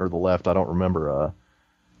right or the left, I don't remember.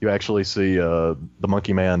 You actually see the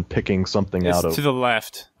Monkey Man picking something out of. To the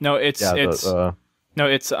left. No, it's Nathan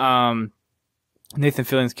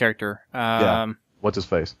Fillion's character. What's his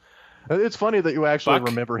face? It's funny that you actually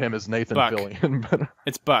remember him as Nathan Fillion. But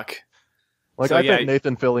it's Buck. Like, I think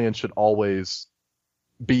Nathan Fillion should always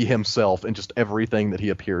be himself in just everything that he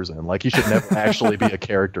appears in. Like, he should never actually be a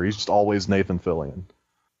character. He's just always Nathan Fillion.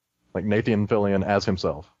 Like, Nathan Fillion as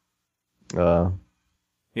himself. Yeah,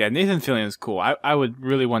 Nathan Fillion is cool. I would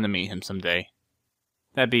really want to meet him someday.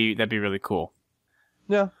 That'd be really cool.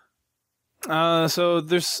 Yeah. So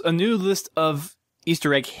there's a new list of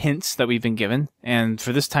Easter egg hints that we've been given, and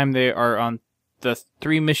for this time they are on the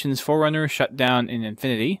 3 missions Forerunner, Shutdown, and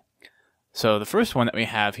Infinity. So the first one that we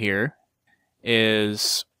have here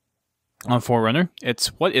is on Forerunner. It's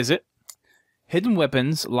what is it? Hidden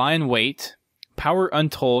weapons lie in wait, power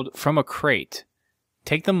untold from a crate.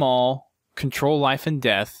 Take them all, control life and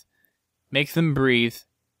death, make them breathe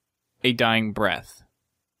a dying breath.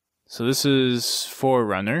 So this is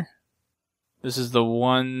Forerunner. This is the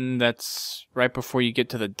one that's right before you get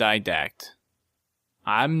to the Didact.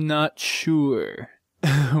 I'm not sure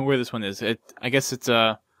where this one is. I guess it's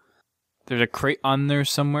there's a crate on there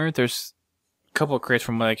somewhere. There's a couple of crates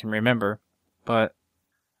from what I can remember, but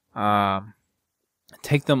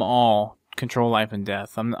take them all, control life and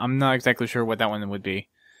death. I'm not exactly sure what that one would be.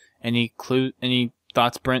 Any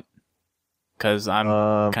thoughts, Brent? Because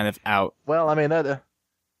I'm kind of out. Well, I mean, that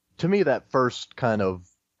to me, that first kind of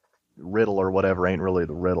riddle or whatever ain't really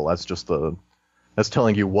the riddle. That's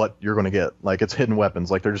telling you what you're going to get. Like, it's hidden weapons.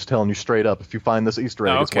 Like, they're just telling you straight up, if you find this Easter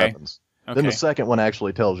egg, it's weapons. Okay. Then the second one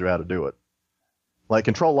actually tells you how to do it. Like,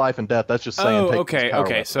 control life and death, that's just saying take these power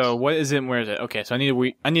weapons. So what is it and where is it? Okay, so I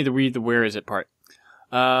need to read the where is it part.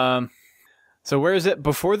 So where is it?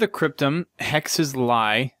 Before the cryptum, hexes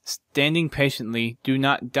lie, standing patiently, do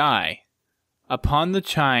not die. Upon the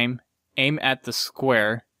chime, aim at the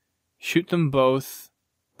square, shoot them both,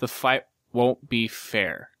 the fight won't be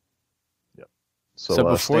fair. Yep. So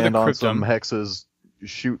before stand the cryptum, on some hexes,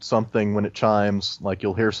 shoot something when it chimes, like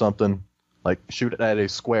you'll hear something, like shoot it at a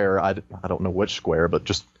square, I don't know which square, but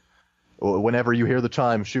just whenever you hear the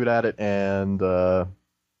chime, shoot at it, and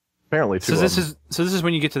apparently two this is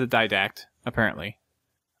when you get to the Didact, apparently.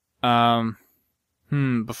 Before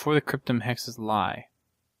the cryptum hexes lie.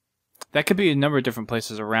 That could be a number of different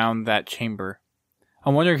places around that chamber.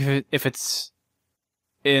 I'm wondering if it's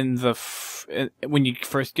in the when you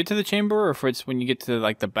first get to the chamber, or if it's when you get to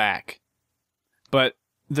like the back. But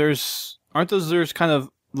there's kind of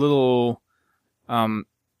little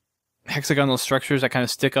hexagonal structures that kind of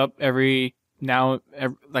stick up like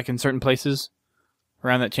in certain places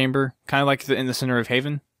around that chamber, kind of like in the center of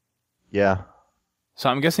Haven. Yeah. So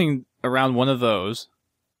I'm guessing around one of those.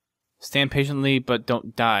 stand patiently but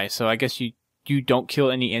don't die. So I guess you don't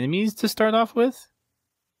kill any enemies to start off with?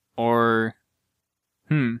 Or,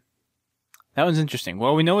 that one's interesting.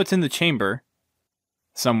 Well, we know it's in the chamber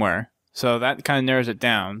somewhere, so that kind of narrows it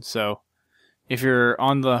down. So if you're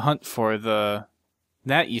on the hunt for that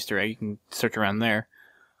Easter egg, you can search around there.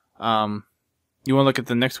 You want to look at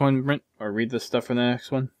the next one, Brent, or read the stuff for the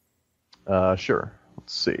next one? Sure.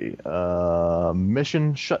 Let's see.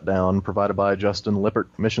 Mission Shutdown, provided by Justin Lippert,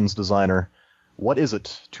 missions designer. What is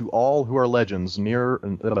it to all who are legends?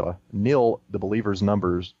 Kneel the believer's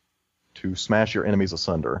numbers to smash your enemies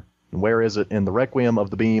asunder. And where is it? In the Requiem of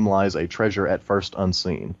the Beam lies a treasure at first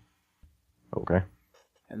unseen. Okay.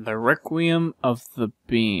 In the Requiem of the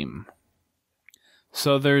Beam.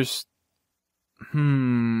 So there's...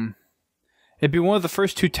 It'd be one of the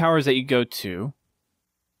first 2 towers that you go to.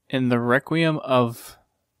 In the Requiem of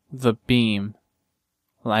the Beam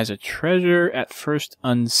lies a treasure at first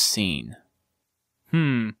unseen.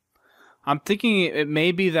 I'm thinking it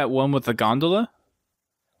may be that one with the gondola.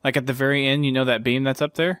 Like at the very end, you know that beam that's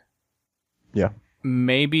up there? Yeah.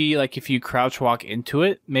 Maybe like if you crouch walk into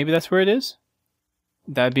it, maybe that's where it is?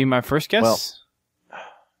 That'd be my first guess. Well,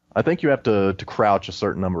 I think you have to crouch a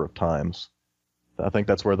certain number of times. I think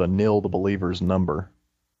that's where kneel the believer's number.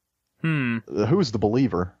 Who's the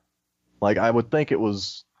believer? Like, I would think it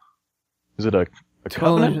was... Is it a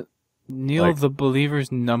covenant? Kneel the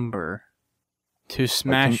believer's number to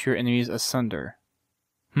smash your enemies asunder.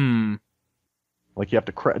 Like, you have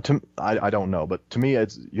to crouch... I don't know, but to me,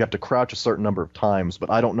 you have to crouch a certain number of times,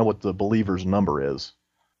 but I don't know what the believer's number is.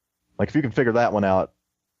 Like, if you can figure that one out,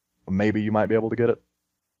 maybe you might be able to get it.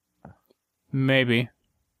 Maybe.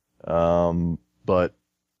 But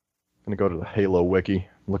I'm going to go to the Halo wiki,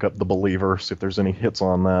 look up the believer, see if there's any hits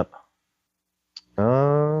on that.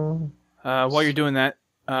 While you're doing that,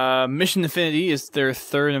 Mission Infinity is their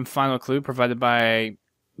third and final clue provided by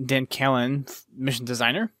Dan Callan, mission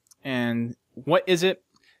designer. And what is it?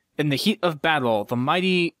 In the heat of battle, the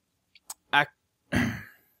mighty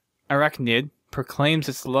Arachnid proclaims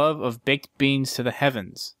its love of baked beans to the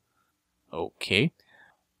heavens. Okay.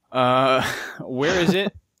 Where is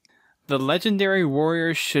it? The legendary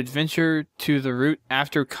warrior should venture to the route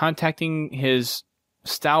after contacting his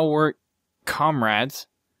stalwart comrades,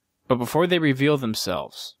 but before they reveal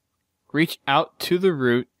themselves. Reach out to the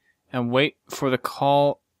route and wait for the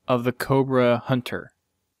call of the Cobra Hunter.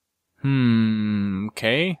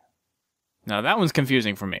 Okay. Now that one's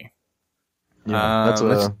confusing for me. Yeah,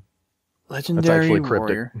 legendary that's actually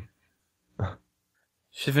warrior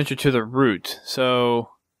should venture to the route. So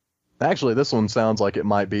actually, this one sounds like it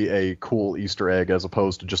might be a cool Easter egg as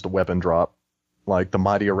opposed to just a weapon drop. Like, the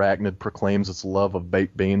mighty arachnid proclaims its love of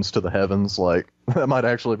baked beans to the heavens. Like, that might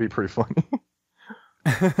actually be pretty funny.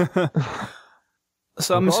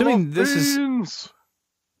 So I'm assuming this is...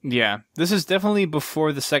 Yeah, this is definitely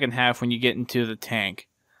before the second half when you get into the tank.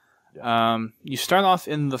 Yeah. You start off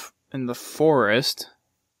in the forest.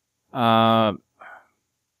 Baked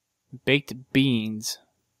beans.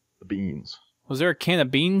 The beans. Was there a can of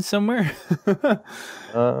beans somewhere?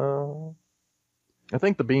 I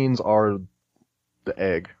think the beans are the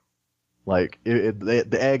egg. Like,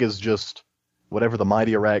 the egg is just whatever the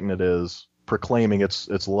mighty arachnid is proclaiming its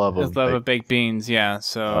love of baked beans. Yeah.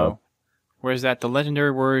 So, where's that? The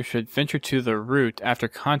legendary warrior should venture to the route after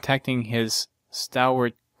contacting his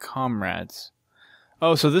stalwart comrades.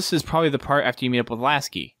 Oh, so this is probably the part after you meet up with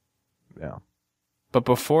Lasky. Yeah. But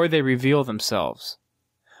before they reveal themselves.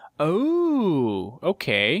 Oh,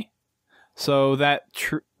 okay. So that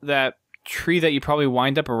tree that you probably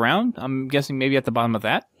wind up around, I'm guessing maybe at the bottom of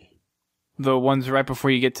that? The ones right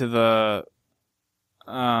before you get to the...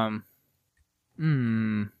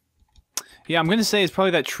 Yeah, I'm going to say it's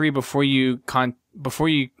probably that tree before you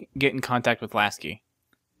get in contact with Lasky.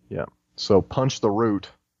 Yeah. So punch the root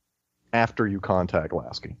after you contact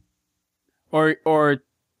Lasky.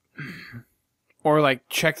 Or like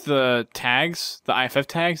check the tags, the IFF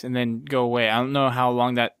tags, and then go away. I don't know how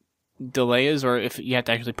long that delay is, or if you have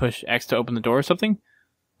to actually push X to open the door or something.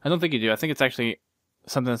 I don't think you do. I think it's actually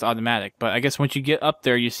something that's automatic. But I guess once you get up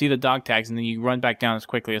there, you see the dog tags, and then you run back down as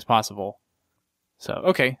quickly as possible. So,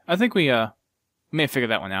 okay. I think we may have figured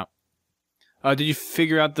that one out. Did you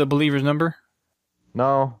figure out the believer's number?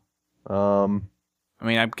 No. I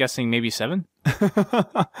mean, I'm guessing maybe 7?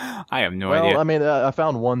 I have no idea. Well, I mean, I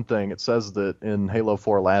found one thing. It says that in Halo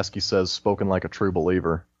 4, Lasky says, spoken like a true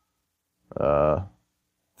believer. The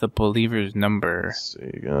believer's number. Let's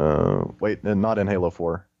see. Wait, not in Halo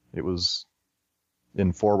 4. It was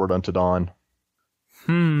in Forward Unto Dawn.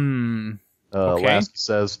 Okay. Lasky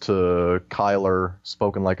says to Kyler,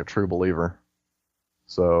 spoken like a true believer.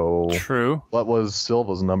 So True. what was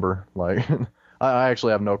Silva's number? Like, I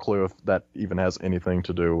actually have no clue if that even has anything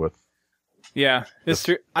to do with. Yeah, it's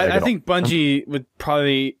true. I tagging think Bungie would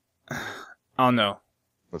probably. I don't know.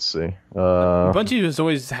 Let's see. Bungie has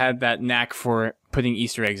always had that knack for putting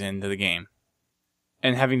Easter eggs into the game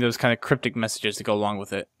and having those kind of cryptic messages to go along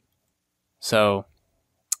with it. So,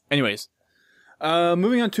 anyways,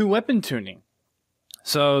 moving on to weapon tuning.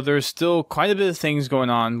 So there's still quite a bit of things going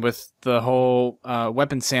on with the whole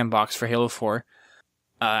weapon sandbox for Halo 4.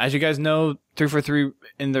 As you guys know, 343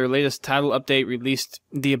 in their latest title update released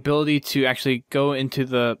the ability to actually go into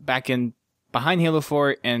the backend behind Halo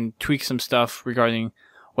 4 and tweak some stuff regarding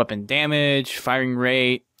weapon damage, firing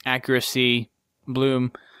rate, accuracy,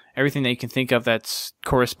 bloom, everything that you can think of that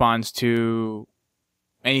corresponds to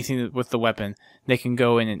anything with the weapon, they can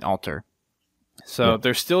go in and alter. So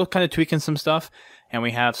they're still kind of tweaking some stuff, and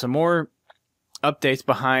we have some more updates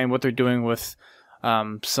behind what they're doing with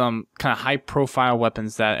some kind of high-profile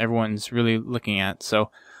weapons that everyone's really looking at. So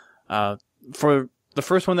for the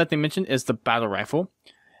first one that they mentioned is the battle rifle.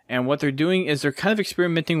 And what they're doing is they're kind of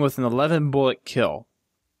experimenting with an 11-bullet kill.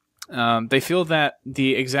 They feel that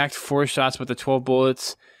the exact 4 shots with the 12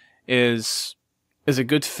 bullets is a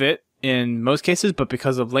good fit in most cases, but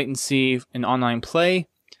because of latency in online play,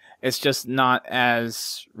 it's just not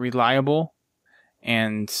as reliable,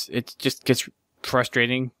 and it just gets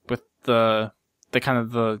frustrating with the kind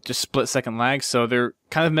of the just split-second lag. So they're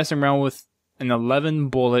kind of messing around with an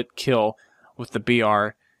 11-bullet kill with the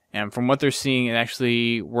BR, and from what they're seeing, it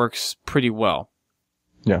actually works pretty well.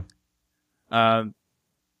 Yeah.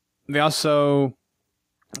 They also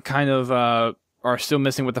kind of are still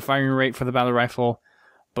missing with the firing rate for the battle rifle,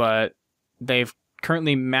 but they've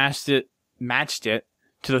currently matched it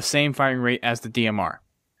to the same firing rate as the DMR.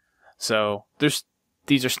 So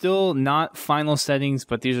these are still not final settings,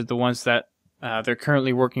 but these are the ones that they're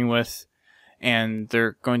currently working with, and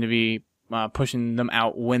they're going to be pushing them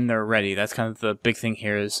out when they're ready. That's kind of the big thing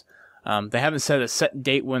here is they haven't set a set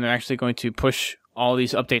date when they're actually going to push all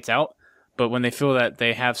these updates out, but when they feel that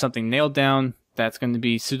they have something nailed down that's going to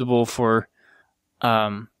be suitable for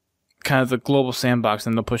kind of the global sandbox,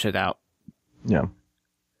 then they'll push it out. Yeah.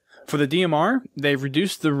 For the DMR, they've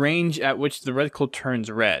reduced the range at which the reticle turns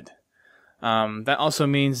red. That also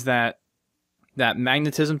means that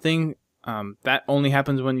magnetism thing, that only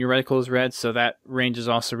happens when your reticle is red, so that range is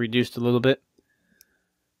also reduced a little bit.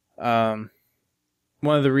 One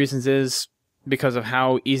of the reasons is because of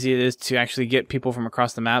how easy it is to actually get people from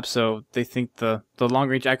across the map, so they think the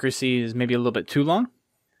long-range accuracy is maybe a little bit too long.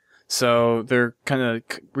 So they're kind of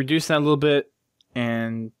reduce that a little bit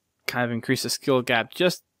and kind of increase the skill gap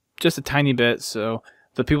just a tiny bit, so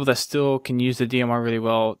the people that still can use the DMR really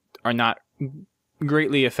well are not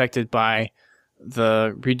greatly affected by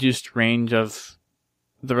the reduced range of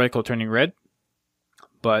the reticle turning red.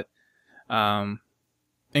 But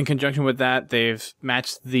in conjunction with that, they've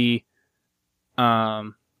matched the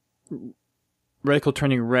reticle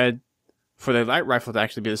turning red for the light rifle to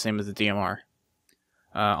actually be the same as the DMR.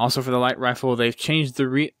 Also for the light rifle, they've changed the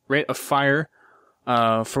rate of fire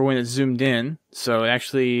for when it's zoomed in, so it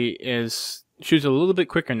actually shoots a little bit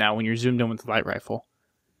quicker now when you're zoomed in with the light rifle.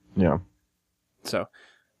 Yeah. So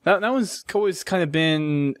that one's always kind of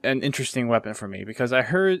been an interesting weapon for me because I've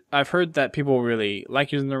heard that people really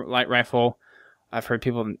like using the light rifle. I've heard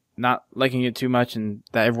people not liking it too much, and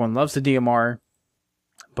that everyone loves the DMR.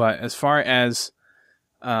 But as far as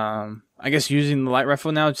I guess using the light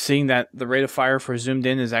rifle now, seeing that the rate of fire for zoomed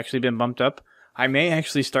in has actually been bumped up, I may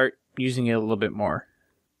actually start using it a little bit more.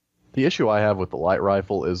 The issue I have with the light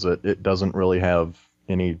rifle is that it doesn't really have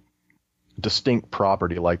any distinct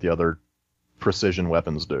property like the other precision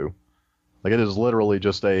weapons do. Like, it is literally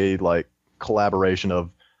just a collaboration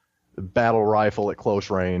of battle rifle at close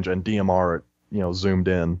range and DMR at, zoomed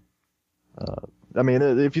in. I mean,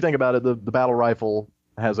 if you think about it, the battle rifle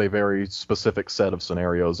has a very specific set of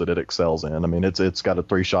scenarios that it excels in. I mean, it's got a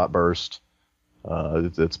 3-shot burst.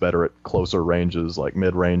 It's better at closer ranges, like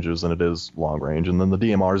mid ranges, than it is long range. And then the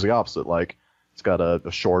DMR is the opposite. Like, it's got a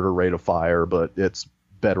shorter rate of fire, but it's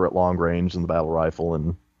better at long range than the battle rifle.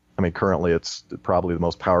 And I mean, currently it's probably the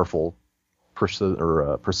most powerful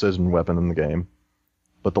precision weapon in the game.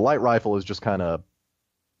 But the light rifle is just kind of,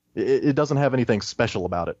 it doesn't have anything special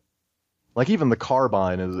about it. Like, even the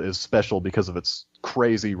carbine is special because of its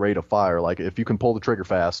crazy rate of fire. Like, if you can pull the trigger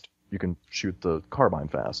fast, you can shoot the carbine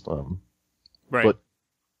fast. Right. But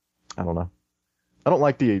I don't know. I don't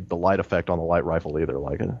like the light effect on the light rifle either.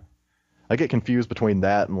 Like, I get confused between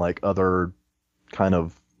that and other kind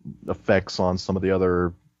of effects on some of the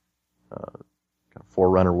other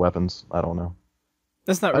Forerunner weapons. I don't know.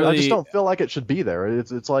 that's not I really. just don't feel like it should be there.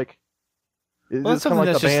 It's like it's Well, it's kind of something like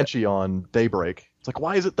the that's just. Banshee on Daybreak. It's like,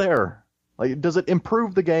 why is it there? Like, does it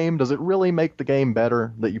improve the game? Does it really make the game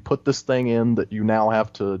better that you put this thing in that you now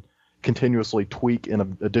have to continuously tweak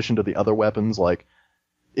in addition to the other weapons? Like,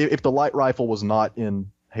 if the light rifle was not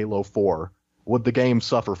in Halo 4, would the game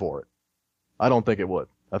suffer for it? I don't think it would.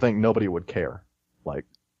 I think nobody would care. Like,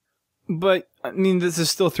 But I mean, this is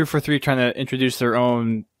still 343 trying to introduce their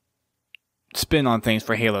own spin on things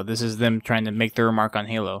for Halo. This is them trying to make their remark on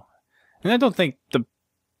Halo, and I don't think the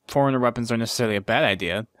Foreigner weapons are necessarily a bad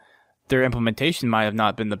idea. Their implementation might have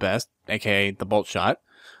not been the best, aka the bolt shot,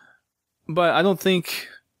 but I don't think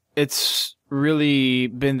it's really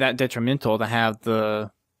been that detrimental to have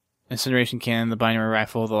the incineration cannon, the binary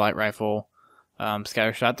rifle, the light rifle,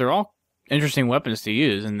 scatter shot. They're all interesting weapons to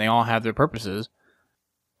use, and they all have their purposes.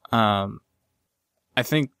 I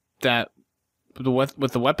think that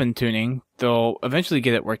with the weapon tuning, they'll eventually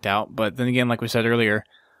get it worked out. But then again, like we said earlier,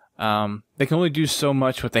 they can only do so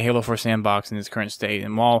much with the Halo 4 sandbox in its current state.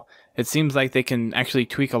 And while it seems like they can actually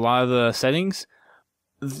tweak a lot of the settings,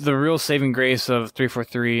 the real saving grace of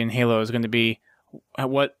 343 and Halo is going to be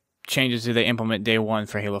what changes do they implement day one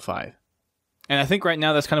for Halo 5. And I think right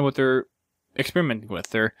now that's kind of what they're experimenting with.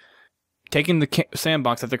 They're taking the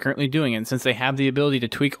sandbox that they're currently doing, and since they have the ability to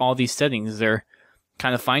tweak all these settings, they're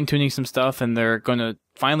kind of fine-tuning some stuff, and they're going to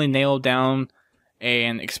finally nail down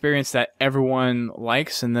an experience that everyone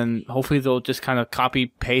likes, and then hopefully they'll just kind of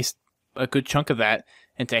copy-paste a good chunk of that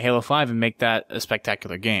into Halo 5 and make that a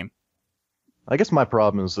spectacular game. I guess my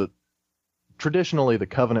problem is that traditionally the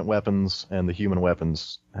Covenant weapons and the human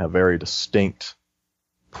weapons have very distinct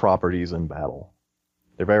properties in battle.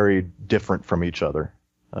 They're very different from each other.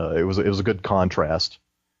 It was a good contrast,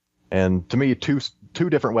 and to me, two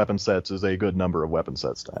different weapon sets is a good number of weapon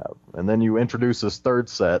sets to have. And then you introduce this third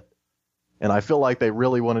set, and I feel like they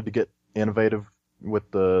really wanted to get innovative with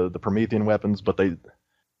the Promethean weapons, but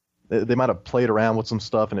they might have played around with some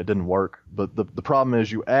stuff and it didn't work. But the problem is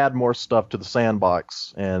you add more stuff to the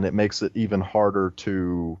sandbox, and it makes it even harder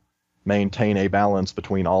to maintain a balance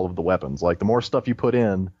between all of the weapons. Like, the more stuff you put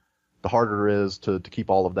in, the harder it is to keep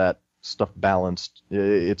all of that stuff balanced.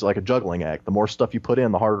 It's like a juggling act. The more stuff you put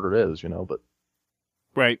in, the harder it is, but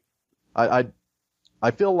right. I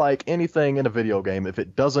feel like anything in a video game, if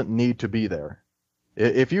it doesn't need to be there,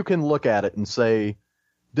 if you can look at it and say,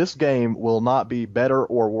 this game will not be better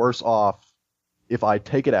or worse off if I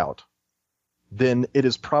take it out, then it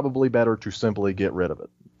is probably better to simply get rid of it.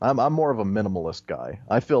 I'm more of a minimalist guy.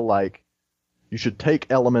 I feel like you should take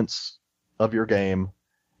elements of your game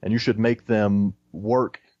and you should make them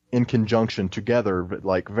work in conjunction together,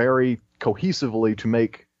 like very cohesively, to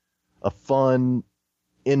make a fun,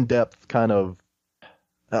 in-depth kind of,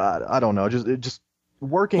 I don't know, just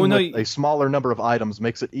working with a smaller number of items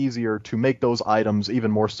makes it easier to make those items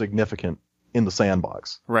even more significant in the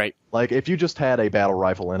sandbox. Right. Like, if you just had a battle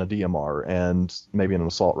rifle and a DMR and maybe an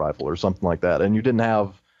assault rifle or something like that, and you didn't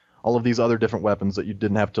have all of these other different weapons that you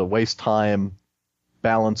didn't have to waste time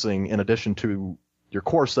balancing in addition to your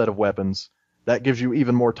core set of weapons, that gives you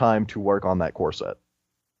even more time to work on that core set.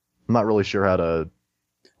 I'm not really sure how to...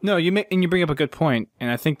 No, you bring up a good point,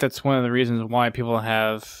 and I think that's one of the reasons why people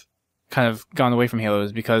have kind of gone away from Halo,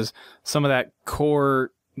 is because some of that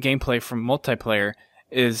core gameplay from multiplayer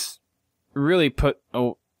is really put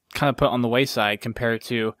on the wayside compared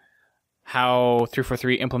to how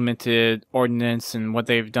 343 implemented Ordnance and what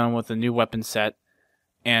they've done with the new weapon set.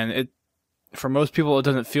 And for most people, it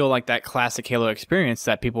doesn't feel like that classic Halo experience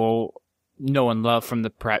that people know and love from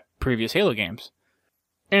the previous Halo games.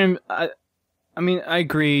 And I mean, I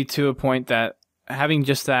agree to a point that having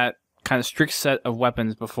just that kind of strict set of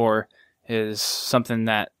weapons before is something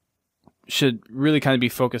that should really kind of be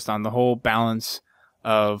focused on, the whole balance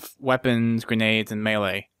of weapons, grenades, and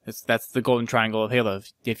melee. That's the golden triangle of Halo.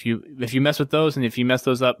 If you mess with those, and if you mess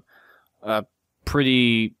those up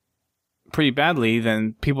pretty badly,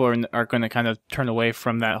 then people are going to kind of turn away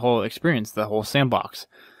from that whole experience, the whole sandbox.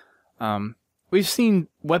 We've seen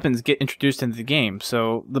weapons get introduced into the game.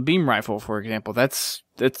 So the beam rifle, for example,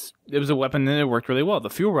 it was a weapon and it worked really well. The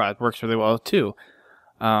fuel rod works really well too.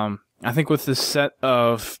 I think with this set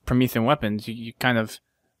of Promethean weapons, you kind of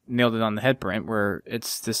nailed it on the head, Brent, where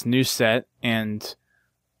it's this new set, and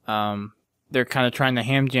they're kind of trying to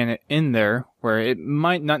ham jam it in there where it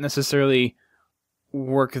might not necessarily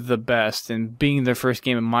work the best, and being their first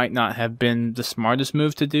game, it might not have been the smartest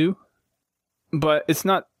move to do. But it's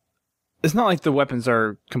not like the weapons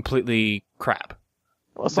are completely crap.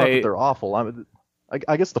 Well, it's not that they're awful.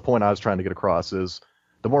 I guess the point I was trying to get across is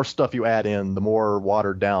the more stuff you add in, the more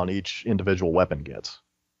watered down each individual weapon gets.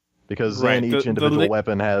 because Right. then each individual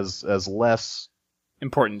weapon has less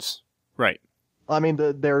importance. Right. I mean,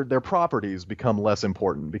 their properties become less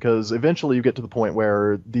important because eventually you get to the point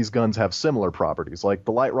where these guns have similar properties. Like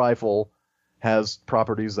the light rifle has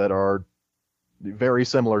properties that are very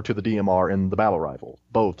similar to the DMR and the battle rifle,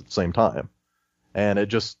 both at the same time. And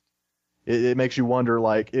it makes you wonder,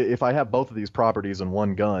 like, if I have both of these properties in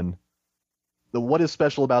one gun, what is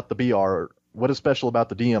special about the BR? What is special about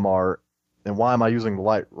the DMR? And why am I using the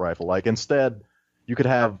light rifle? Like, instead, you could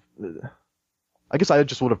have... I guess I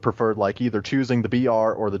just would have preferred, like, either choosing the BR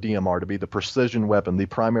or the DMR to be the precision weapon, the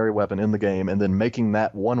primary weapon in the game, and then making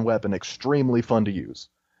that one weapon extremely fun to use.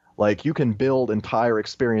 Like, you can build entire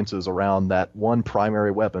experiences around that one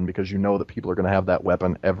primary weapon because you know that people are going to have that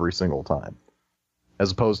weapon every single time.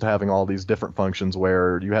 As opposed to having all these different functions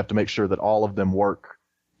where you have to make sure that all of them work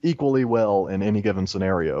equally well in any given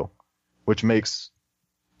scenario, which makes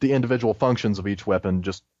the individual functions of each weapon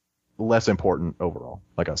just less important overall,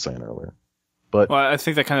 like I was saying earlier. But well, I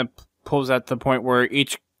think that kind of pulls at the point where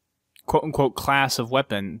each quote-unquote class of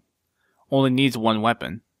weapon only needs one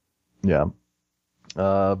weapon. Yeah.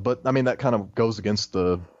 But, I mean, that kind of goes against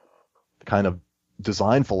the kind of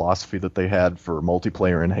design philosophy that they had for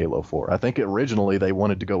multiplayer in Halo 4. I think originally they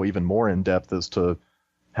wanted to go even more in-depth as to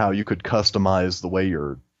how you could customize the way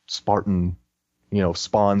your Spartan,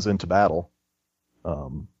 spawns into battle.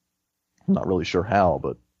 I'm not really sure how,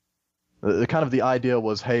 but kind of the idea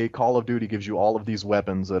was, hey, Call of Duty gives you all of these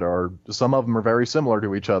weapons that are, some of them are very similar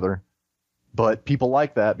to each other, but people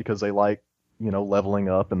like that because they like, leveling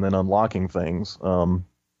up and then unlocking things. And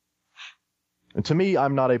to me,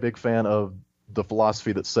 I'm not a big fan of the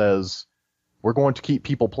philosophy that says we're going to keep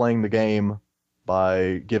people playing the game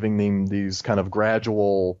by giving them these kind of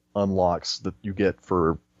gradual unlocks that you get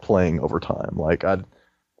for playing over time. Like,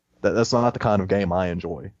 that's not the kind of game I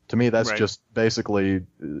enjoy. To me, that's just basically,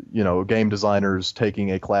 game designers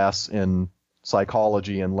taking a class in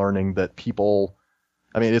psychology and learning that people...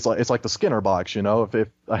 I mean, it's like the Skinner box, If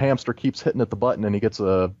a hamster keeps hitting at the button and he gets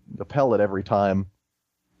a pellet every time,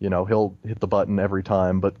 he'll hit the button every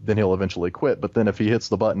time, but then he'll eventually quit. But then if he hits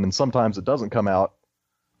the button and sometimes it doesn't come out,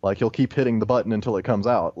 like, he'll keep hitting the button until it comes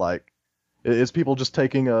out. Like, it's people just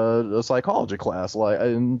taking a psychology class. Like,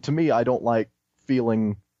 and to me, I don't like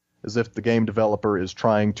feeling as if the game developer is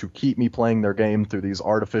trying to keep me playing their game through these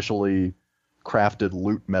artificially crafted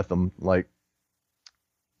loot method. Like,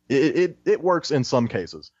 it works in some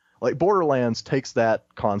cases. Like, Borderlands takes that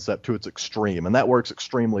concept to its extreme, and that works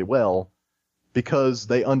extremely well because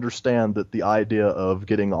they understand that the idea of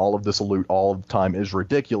getting all of this loot all of the time is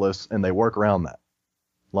ridiculous, and they work around that.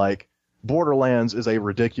 Like, Borderlands is a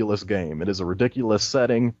ridiculous game. It is a ridiculous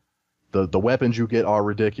setting. The weapons you get are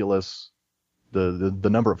ridiculous. The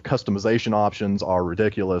number of customization options are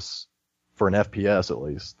ridiculous for an FPS, at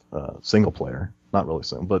least. Single player. Not really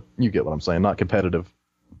single, but you get what I'm saying. Not competitive.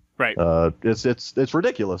 Right. It's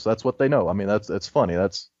ridiculous. That's what they know. I mean, it's funny.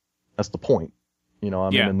 That's the point. In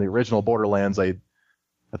the original Borderlands, I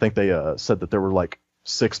think they said that there were like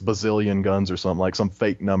 6 bazillion guns or something, like some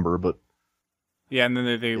fake number, but yeah, and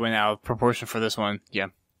then they went out of proportion for this one. Yeah.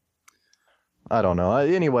 I don't know.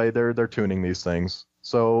 Anyway, they're tuning these things.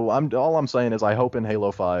 So all I'm saying is I hope in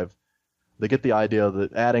Halo 5 they get the idea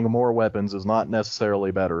that adding more weapons is not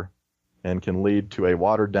necessarily better and can lead to a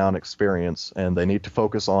watered-down experience, and they need to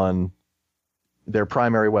focus on their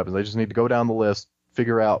primary weapons. They just need to go down the list,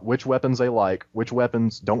 figure out which weapons they like, which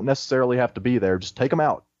weapons don't necessarily have to be there. Just take them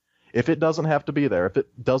out. If it doesn't have to be there, if it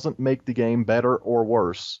doesn't make the game better or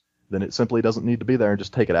worse, then it simply doesn't need to be there, and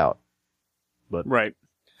just take it out. But right.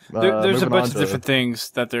 There's a bunch of different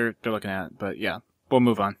things that they're looking at, but yeah, we'll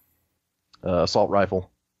move on. Assault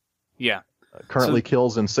rifle. Yeah. Currently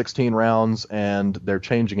kills in 16 rounds, and they're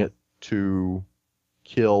changing it to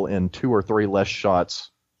kill in 2 or 3 less shots.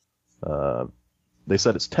 They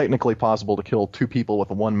said it's technically possible to kill 2 people with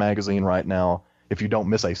 1 magazine right now if you don't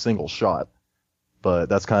miss a single shot. But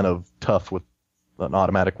that's kind of tough with an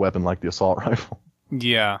automatic weapon like the assault rifle.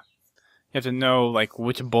 Yeah. You have to know, like,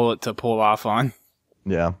 which bullet to pull off on.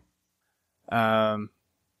 Yeah.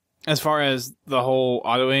 As far as the whole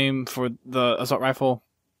auto-aim for the assault rifle,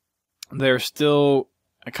 they're still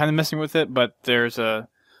kind of messing with it, but there's a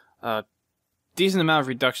decent amount of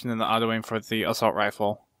reduction in the auto-aim for the assault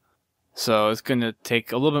rifle. So it's going to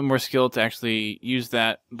take a little bit more skill to actually use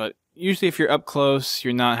that, but usually if you're up close,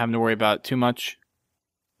 you're not having to worry about it too much.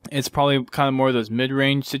 It's probably kind of more of those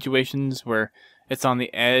mid-range situations where it's on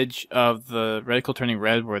the edge of the reticle turning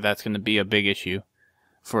red where that's going to be a big issue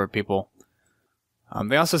for people.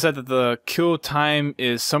 They also said that the kill time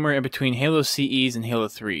is somewhere in between Halo CEs and Halo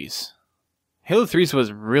 3s. Halo 3s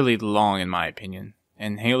was really long in my opinion.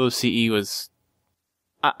 and Halo CE was.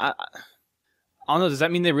 I don't know. Does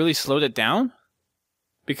that mean they really slowed it down?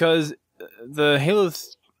 Because the Halo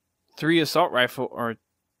 3 assault rifle, or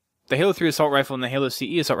the Halo 3 assault rifle and the Halo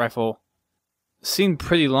CE assault rifle, seemed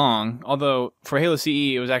pretty long. Although for Halo CE,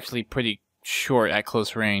 it was actually pretty short at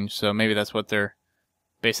close range. So maybe that's what they're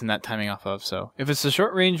basing that timing off of. So if it's a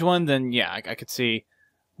short range one, then yeah, I could see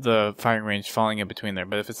the firing range falling in between there.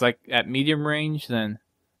 But if it's like at medium range, then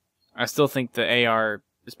I still think the AR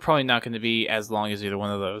is probably not going to be as long as either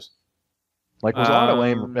one of those. Like, was auto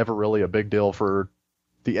aim ever really a big deal for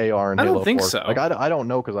the AR in Halo 4? I don't think so. Like, I don't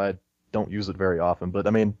know because I don't use it very often. But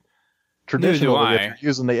I mean, traditionally, if you're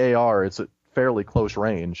using the AR, it's at fairly close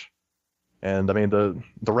range. And I mean,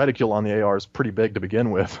 the reticule on the AR is pretty big to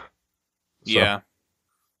begin with. So, yeah.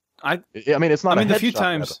 I mean, it's not. I mean, the few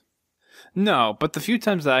times. No, but the few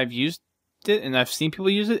times that I've used it and I've seen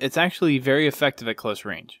people use it, it's actually very effective at close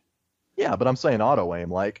range. Yeah, but I'm saying auto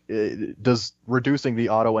aim. Like, does reducing the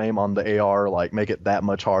auto aim on the AR like make it that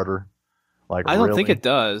much harder? Like, I don't think it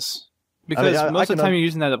does, because most of the time you're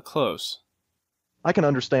using that up close. I can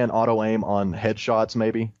understand auto aim on headshots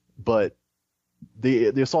maybe, but the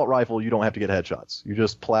assault rifle, you don't have to get headshots. You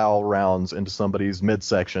just plow rounds into somebody's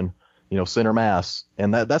midsection, center mass,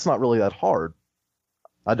 and that's not really that hard.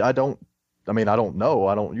 I don't know.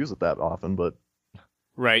 I don't use it that often, but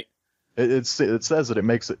right. It says that it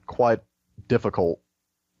makes it quite difficult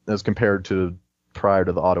as compared to prior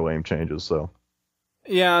to the auto aim changes. So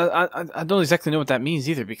yeah, I don't exactly know what that means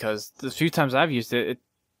either, because the few times I've used it, it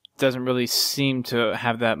doesn't really seem to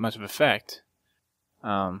have that much of effect.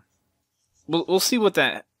 We'll see what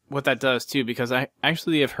that does too, because I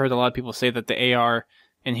actually have heard a lot of people say that the AR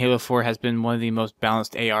in Halo 4 has been one of the most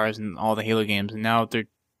balanced ARs in all the Halo games, and now they're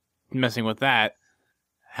messing with that.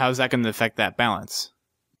 How's that going to affect that balance?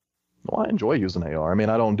 Well, I enjoy using AR. I mean,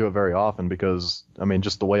 I don't do it very often because, I mean,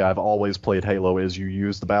 just the way I've always played Halo is you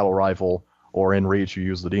use the battle rifle, or in Reach you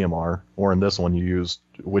use the DMR, or in this one you use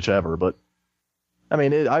whichever. But I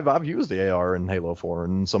mean, I've used the AR in Halo 4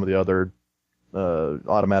 and some of the other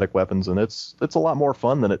automatic weapons, and it's a lot more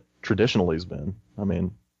fun than it traditionally has been. I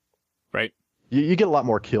mean, right? You get a lot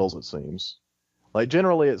more kills, it seems. Like,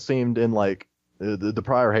 generally, it seemed in like the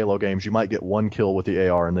prior Halo games, you might get one kill with the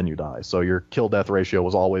AR and then you die. So your kill-death ratio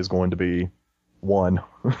was always going to be 1.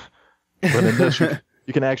 But in this,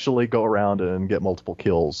 you can actually go around and get multiple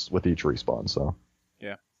kills with each respawn. So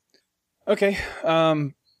yeah. Okay.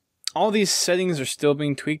 All these settings are still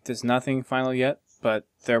being tweaked. There's nothing final yet, but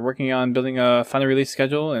they're working on building a final release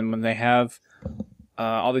schedule. And when they have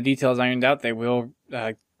all the details ironed out, they will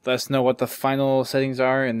let us know what the final settings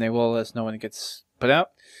are, and they will let us know when it gets put out.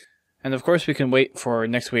 And of course, we can wait for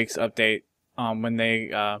next week's update when they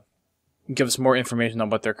give us more information on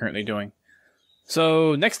what they're currently doing.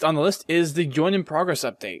 So next on the list is the Join in Progress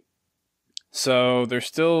update. So they're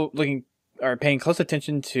still paying close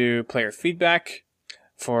attention to player feedback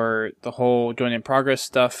for the whole Join in Progress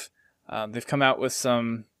stuff. They've come out with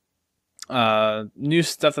some new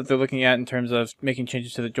stuff that they're looking at in terms of making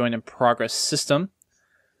changes to the Join in Progress system.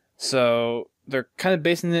 So they're kind of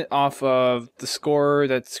basing it off of the score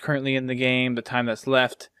that's currently in the game, the time that's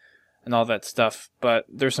left, and all that stuff. But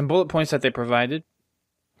there's some bullet points that they provided.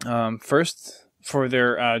 First, for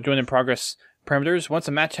their Join in Progress parameters, once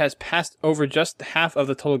a match has passed over just half of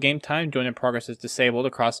the total game time, Join in Progress is disabled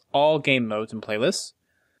across all game modes and playlists.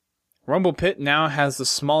 Rumble Pit now has the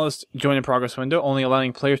smallest Join in Progress window, only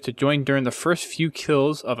allowing players to join during the first few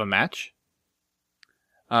kills of a match.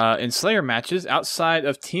 In Slayer matches, outside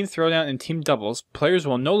of Team Throwdown and Team Doubles, players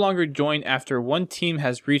will no longer join after one team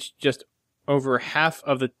has reached just over half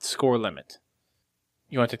of the score limit.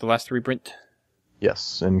 You want to take the last 3, Brent?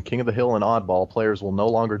 Yes, in King of the Hill and Oddball, players will no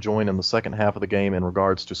longer join in the second half of the game in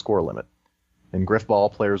regards to score limit. In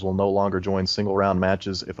Griffball, players will no longer join single-round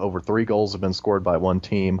matches if over 3 goals have been scored by one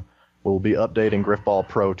team. We'll be updating Griffball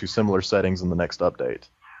Pro to similar settings in the next update.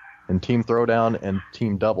 In Team Throwdown and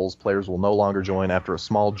Team Doubles, players will no longer join after a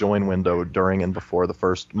small join window during and before the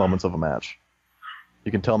first moments of a match.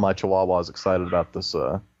 You can tell my Chihuahua is excited about this.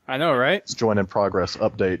 I know, right? This Join in Progress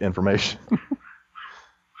update information.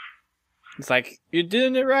 It's like, you're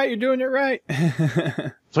doing it right, you're doing it right.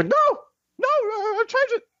 It's like, no,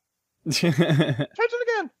 change it. Change it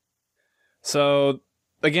again. So,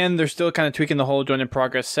 again, they're still kind of tweaking the whole Join in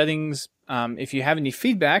Progress settings. If you have any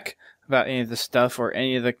feedback about any of the stuff or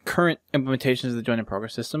any of the current implementations of the Join in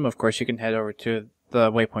Progress system, of course, you can head over to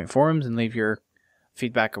the Waypoint forums and leave your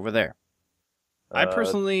feedback over there. I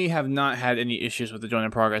personally have not had any issues with the Join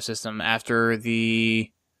in Progress system after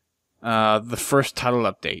the first title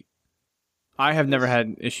update. I have never had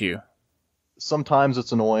an issue. Sometimes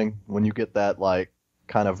it's annoying when you get that, like,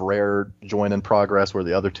 kind of rare join in progress where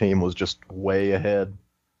the other team was just way ahead.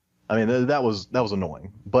 I mean, that was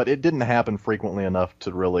annoying, but it didn't happen frequently enough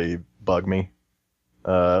to really bug me.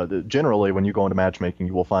 Generally, when you go into matchmaking,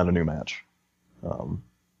 you will find a new match.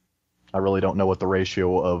 I really don't know what the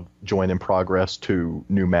ratio of join in progress to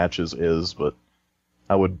new matches is, but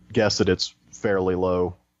I would guess that it's fairly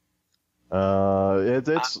low. I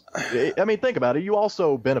mean, think about it. You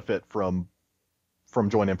also benefit from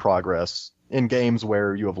join in progress in games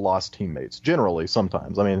where you have lost teammates. Generally,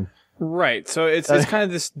 sometimes. I mean, right. So it's kind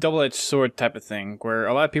of this double-edged sword type of thing where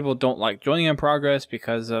a lot of people don't like joining in progress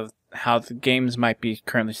because of how the games might be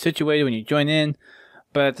currently situated when you join in.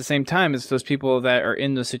 But at the same time, it's those people that are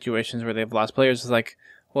in those situations where they've lost players. It's like,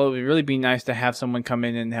 well, it would really be nice to have someone come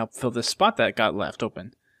in and help fill this spot that got left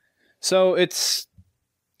open. So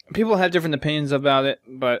people have different opinions about it,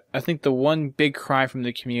 but I think the one big cry from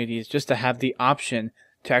the community is just to have the option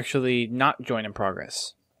to actually not join in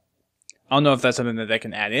progress. I don't know if that's something that they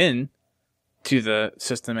can add in to the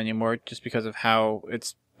system anymore just because of how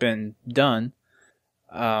it's been done.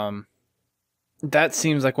 That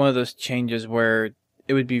seems like one of those changes where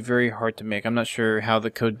it would be very hard to make. I'm not sure how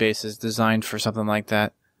the code base is designed for something like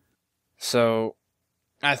that. So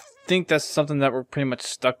I think that's something that we're pretty much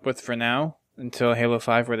stuck with for now until Halo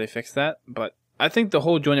 5 where they fix that. But I think the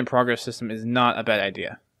whole join in progress system is not a bad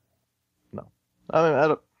idea. No. I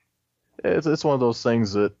mean, it's one of those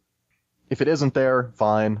things that if it isn't there,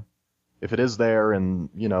 fine. If it is there and,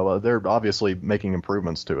 they're obviously making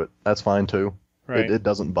improvements to it, that's fine too. Right. It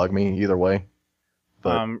doesn't bug me either way.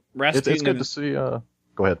 But it's good to see.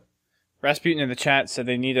 Go ahead. Rasputin in the chat said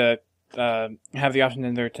they need to have the option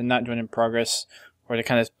in there to not join in progress or to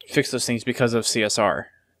kind of fix those things because of CSR.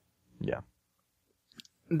 Yeah.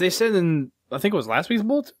 They said in, I think it was last week's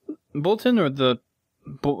bulletin or the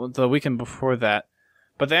weekend before that,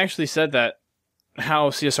 but they actually said that how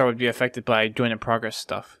CSR would be affected by join in progress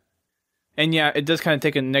stuff. And yeah, it does kind of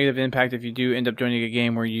take a negative impact if you do end up joining a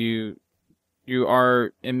game where you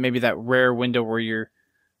are in maybe that rare window where you're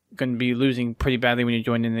going to be losing pretty badly when you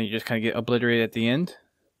join in and you just kind of get obliterated at the end.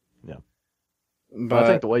 Yeah. But I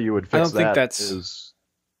think the way you would fix is...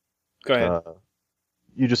 Go ahead.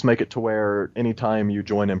 You just make it to where anytime you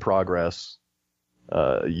join in progress,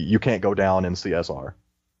 you can't go down in CSR.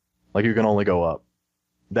 Like, you can only go up.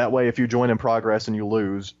 That way, if you join in progress and you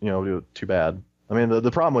lose, too bad. I mean,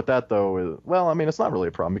 the problem with that, though, is, well, I mean, it's not really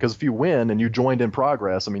a problem, because if you win and you joined in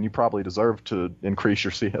progress, I mean, you probably deserve to increase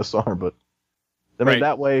your CSR, but, I mean,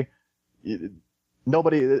 that way, the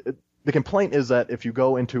complaint is that if you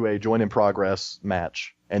go into a join in progress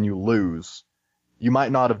match and you lose, you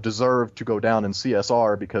might not have deserved to go down in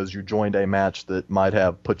CSR because you joined a match that might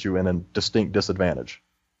have put you in a distinct disadvantage.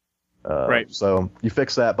 Right. So you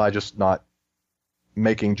fix that by just not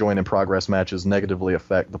making join in progress matches negatively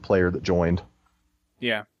affect the player that joined.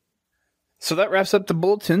 Yeah. So that wraps up the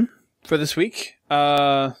bulletin for this week.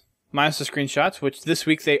 Minus the screenshots, which this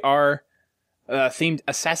week they are themed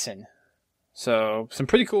assassin. So some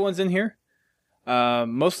pretty cool ones in here.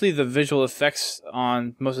 Mostly the visual effects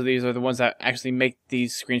on most of these are the ones that actually make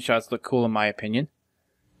these screenshots look cool in my opinion.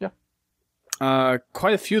 Yeah.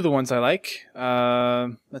 Quite a few of the ones I like.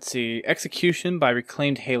 Let's see. Execution by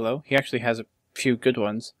Reclaimed Halo. He actually has a few good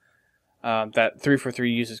ones. That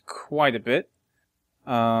 343 uses quite a bit.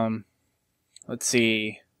 Let's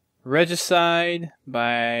see. Regicide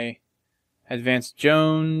by Advanced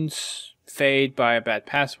Jones. Fade by A Bad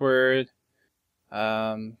Password.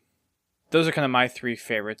 Those are kind of my three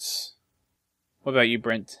favorites. What about you,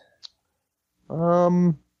 Brent?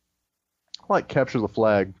 I like Capture the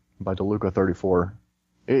Flag by DeLuca34.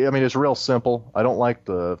 I mean, it's real simple. I don't like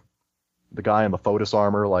the guy in the Fotis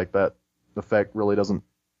armor. Like, that effect really doesn't...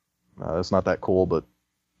 it's not that cool, but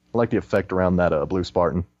I like the effect around that blue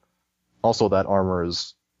Spartan. Also, that armor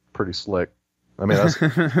is pretty slick. I mean,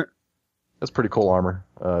 that's pretty cool armor.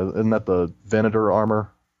 Isn't that the Venator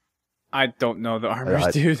armor? I don't know the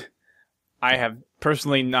armors, dude. I have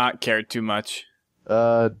personally not cared too much.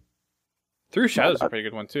 Through Shadows is a pretty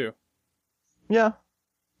good one, too. Yeah.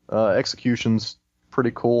 Execution's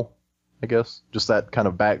pretty cool, I guess. Just that kind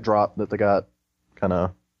of backdrop that they got. Kind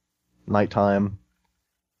of nighttime.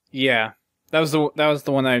 Yeah. That was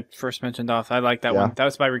the one I first mentioned off. I like that one. That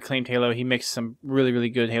was by Reclaimed Halo. He makes some really, really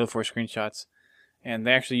good Halo 4 screenshots. And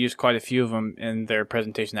they actually use quite a few of them in their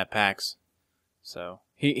presentation at PAX. So,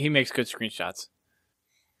 he makes good screenshots.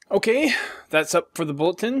 Okay, that's up for the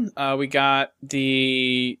bulletin. We got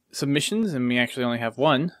the submissions, and we actually only have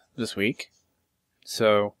one this week.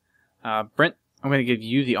 So, Brent, I'm going to give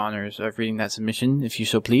you the honors of reading that submission, if you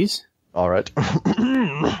so please. All right.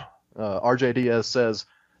 RJ Diaz says,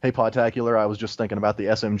 Hey, Podtacular, I was just thinking about the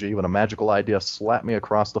SMG when a magical idea slapped me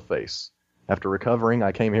across the face. After recovering,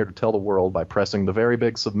 I came here to tell the world by pressing the very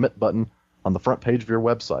big submit button on the front page of your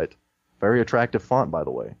website. Very attractive font, by the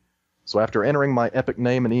way. So after entering my epic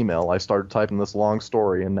name and email, I started typing this long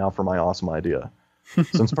story, and now for my awesome idea.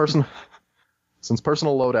 Since personal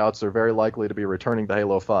loadouts are very likely to be returning to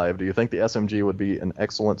Halo 5, do you think the SMG would be an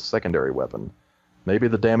excellent secondary weapon? Maybe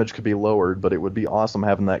the damage could be lowered, but it would be awesome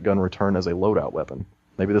having that gun return as a loadout weapon.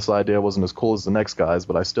 Maybe this idea wasn't as cool as the next guy's,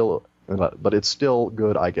 but it's still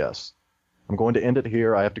good, I guess. I'm going to end it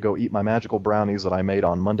here. I have to go eat my magical brownies that I made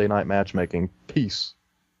on Monday Night Matchmaking. Peace.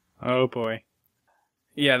 Oh boy.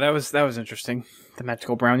 Yeah, that was interesting. The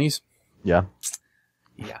magical brownies. Yeah.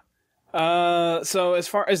 Yeah. So as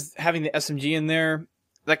far as having the SMG in there,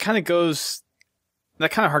 that kind of harkens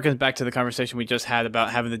back to the conversation we just had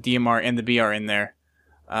about having the DMR and the BR in there.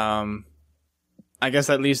 I guess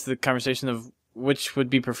that leads to the conversation of which would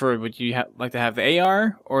be preferred. Would you like to have the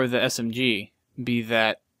AR or the SMG be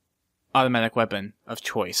that automatic weapon of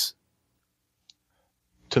choice?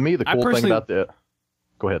 To me, the cool thing about the...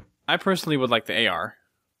 Go ahead. I personally would like the AR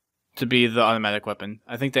to be the automatic weapon.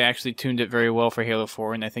 I think they actually tuned it very well for Halo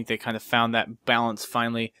 4, and I think they kind of found that balance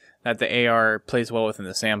finally that the AR plays well within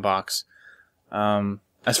the sandbox.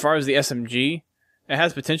 As far as the SMG, it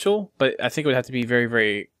has potential, but I think it would have to be very,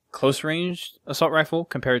 very close-range assault rifle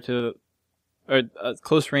compared to... or a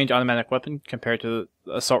close-range automatic weapon compared to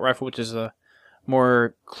the assault rifle, which is a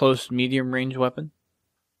more close medium-range weapon.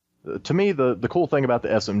 To me, the cool thing about the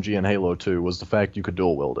SMG in Halo 2 was the fact you could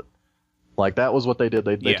dual-wield it. Like, that was what they did.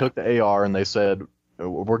 They took the AR and they said,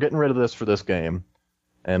 we're getting rid of this for this game,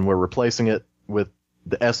 and we're replacing it with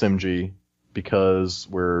the SMG because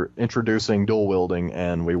we're introducing dual-wielding,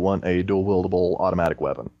 and we want a dual-wieldable automatic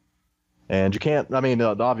weapon. And you can't... I mean,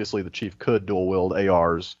 obviously the Chief could dual-wield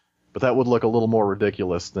ARs, but that would look a little more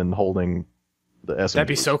ridiculous than holding the SMG. That'd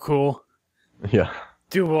be so cool. Yeah.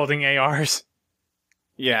 Dual-wielding ARs.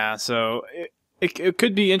 Yeah, so it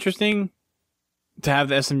could be interesting to have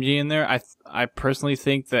the SMG in there. I personally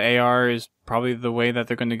think the AR is probably the way that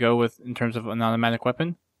they're going to go with in terms of an automatic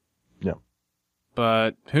weapon. Yeah.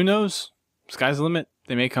 But who knows? Sky's the limit.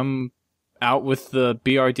 They may come out with the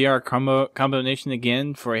BR-DR combination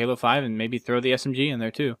again for Halo 5 and maybe throw the SMG in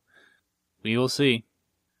there too. We will see.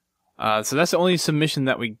 So that's the only submission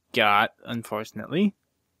that we got, unfortunately.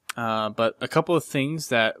 But a couple of things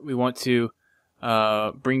that we want to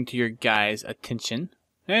bring to your guys' attention.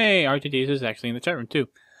 Hey, RTDs is actually in the chat room too.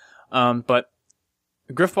 But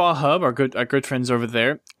Griffball Hub, our good friends over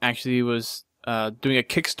there, actually was doing a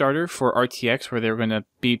Kickstarter for RTX where they were going to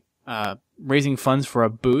be raising funds for a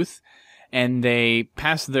booth, and they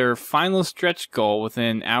passed their final stretch goal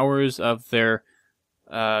within hours of their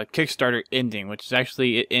Kickstarter ending, which is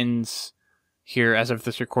actually, it ends here as of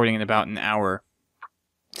this recording in about an hour.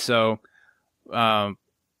 So,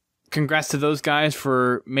 congrats to those guys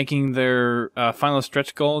for making their final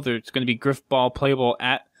stretch goal. There's going to be Griffball playable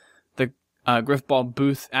at the Griffball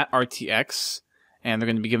booth at RTX, and they're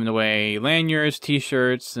going to be giving away lanyards,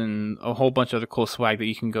 t-shirts, and a whole bunch of other cool swag that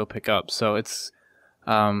you can go pick up. So it's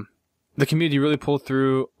the community really pulled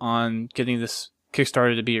through on getting this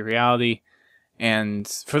Kickstarter to be a reality. And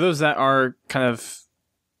for those that are kind of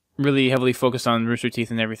really heavily focused on Rooster Teeth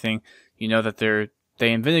and everything, you know that they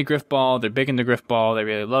invented Griffball, they're big into Griffball, they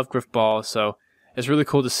really love Griffball, so it's really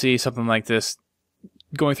cool to see something like this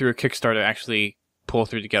going through a Kickstarter actually pull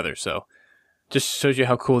through together. So just shows you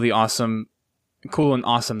how cool and awesome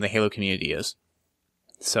the Halo community is.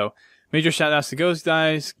 So major shout outs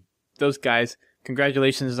to those guys.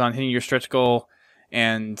 Congratulations on hitting your stretch goal,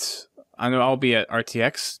 and I know I'll be at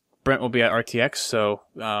RTX. Brent will be at RTX, so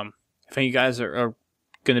if any of you guys are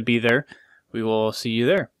going to be there, we will see you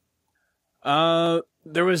there.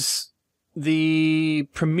 There was the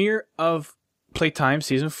premiere of Playtime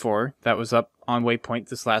Season 4 that was up on Waypoint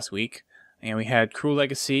this last week, and we had Cruel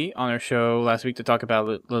Legacy on our show last week to talk about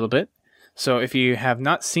it a little bit. So if you have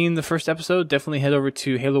not seen the first episode, definitely head over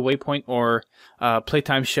to Halo Waypoint or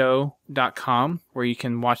playtimeshow.com, where you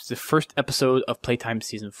can watch the first episode of Playtime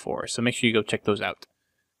Season 4. So make sure you go check those out.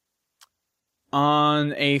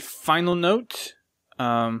 On a final note,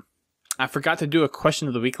 I forgot to do a question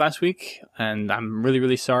of the week last week, and I'm really,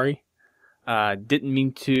 really sorry. Didn't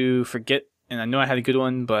mean to forget, and I know I had a good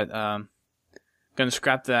one, but going to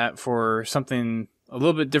scrap that for something a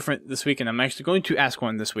little bit different this week, and I'm actually going to ask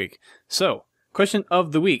one this week. So, question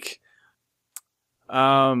of the week.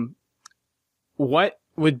 What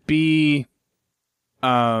would be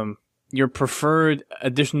your preferred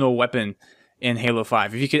additional weapon in Halo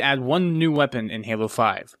 5? If you could add one new weapon in Halo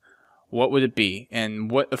 5, what would it be,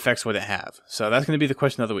 and what effects would it have? So that's going to be the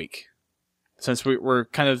question of the week. Since we're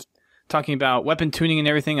kind of talking about weapon tuning and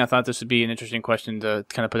everything, I thought this would be an interesting question to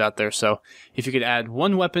kind of put out there. So if you could add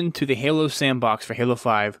one weapon to the Halo sandbox for Halo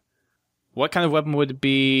 5, what kind of weapon would it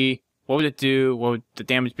be? What would it do? What would the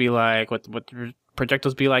damage be like? What the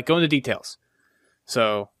projectiles be like? Go into details.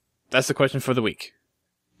 So that's the question for the week.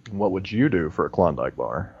 What would you do for a Klondike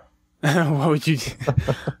bar? What would you do?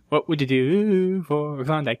 What would you do for a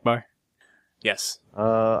Klondike bar? Yes.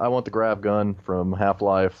 I want the grav gun from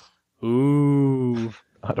Half-Life. Ooh.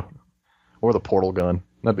 I don't know. Or the portal gun.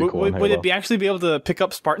 That'd be cool. Would it actually be able to pick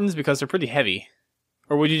up Spartans because they're pretty heavy?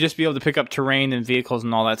 Or would you just be able to pick up terrain and vehicles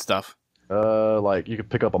and all that stuff? Like you could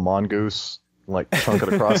pick up a mongoose, and, like chunk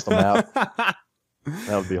it across the map. That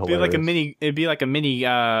would be hilarious. It'd be like a mini,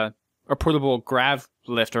 a portable grav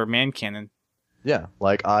lift or man cannon. Yeah,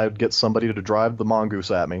 like I'd get somebody to drive the mongoose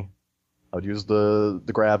at me. I would use the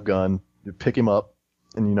grav gun, you'd pick him up,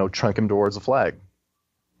 and chunk him towards the flag.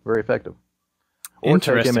 Very effective. Or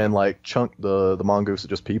take him and like chunk the mongoose at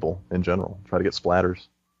just people in general. Try to get splatters.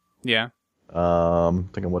 Yeah.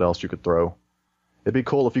 Thinking what else you could throw. It'd be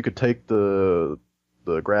cool if you could take the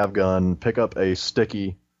grav gun, pick up a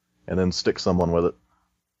sticky, and then stick someone with it.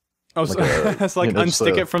 Oh, so that's like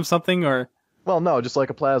unstick it from something, or? Well, no, just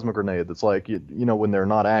like a plasma grenade. That's like when they're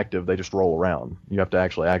not active, they just roll around. You have to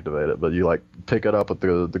actually activate it, but you like pick it up with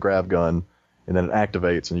the grav gun, and then it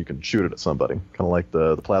activates, and you can shoot it at somebody, kind of like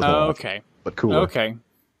the plasma. Oh, okay. But cooler. Okay.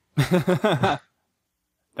 That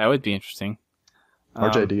would be interesting.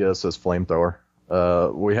 RJDS says flamethrower.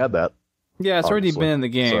 We had that. Yeah, it's already been in the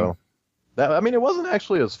game. So it wasn't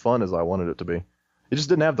actually as fun as I wanted it to be. It just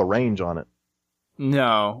didn't have the range on it.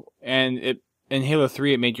 No, and in Halo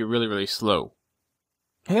 3 it made you really, really slow.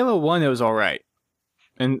 Halo 1 it was alright.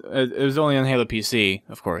 And it was only on Halo PC,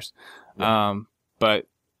 of course. Yeah. But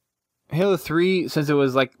Halo 3, since it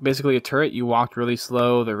was like basically a turret, you walked really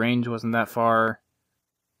slow, the range wasn't that far.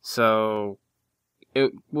 So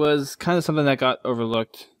it was kind of something that got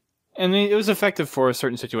overlooked. I mean, it was effective for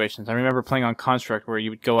certain situations. I remember playing on Construct where you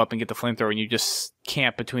would go up and get the flamethrower and you just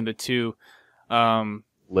camp between the two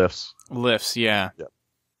lifts. Lifts, yeah. Yep.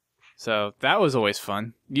 So that was always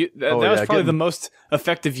fun. That was probably the most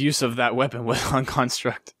effective use of that weapon was on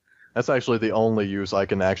Construct. That's actually the only use I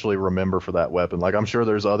can actually remember for that weapon. Like, I'm sure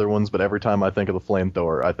there's other ones, but every time I think of the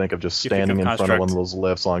flamethrower, I think of just standing in front of one of those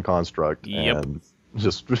lifts on Construct. Yep. And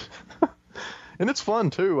just... and it's fun,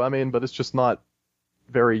 too. I mean, but it's just not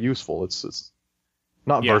very useful. It's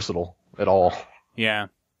not versatile at all. Yeah.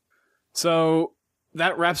 So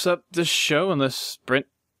that wraps up this show, unless, Brent,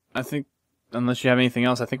 unless you have anything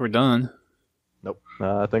else, I think we're done. Nope.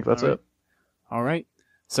 I think that's it. All right.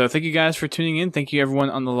 So thank you guys for tuning in. Thank you everyone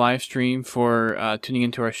on the live stream for tuning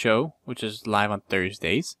into our show, which is live on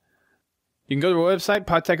Thursdays. You can go to our website,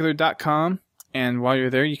 podtacular.com, and while you're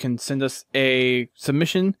there, you can send us a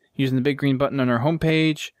submission using the big green button on our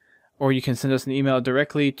homepage, or you can send us an email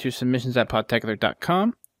directly to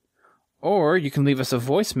submissions@podtacular.com, or you can leave us a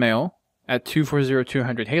voicemail at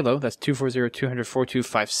 240-200-HALO. That's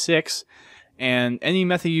 240-200-4256. And any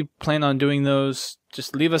method you plan on doing those,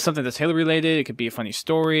 just leave us something that's Halo related. It could be a funny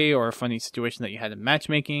story or a funny situation that you had in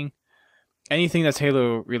matchmaking. Anything that's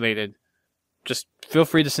Halo related, just feel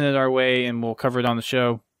free to send it our way and we'll cover it on the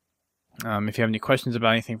show. If you have any questions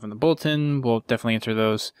about anything from the bulletin, we'll definitely answer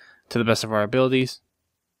those to the best of our abilities.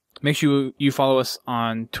 Make sure you follow us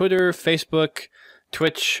on Twitter, Facebook,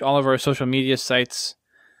 Twitch, all of our social media sites,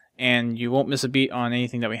 and you won't miss a beat on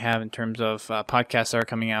anything that we have in terms of podcasts that are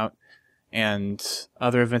coming out and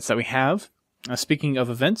other events that we have. Speaking of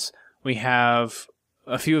events, we have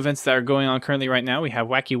a few events that are going on currently right now. We have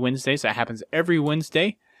Wacky Wednesdays. That happens every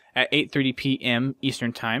Wednesday at 8:30 p.m.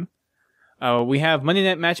 Eastern Time. We have Monday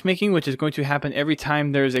Night Matchmaking, which is going to happen every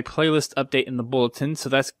time there's a playlist update in the bulletin. So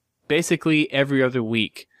that's basically every other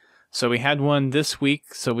week. So we had one this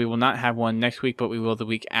week, so we will not have one next week, but we will the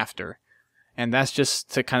week after. And that's just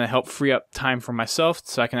to kind of help free up time for myself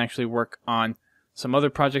so I can actually work on some other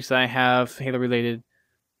projects that I have, Halo related.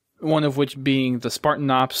 One of which being the Spartan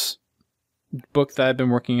Ops book that I've been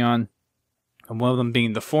working on. And one of them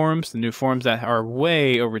being the forums, the new forums that are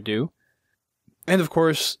way overdue. And of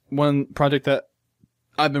course, one project that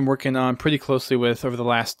I've been working on pretty closely with over the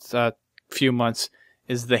last few months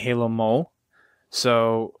is the Halo Mole.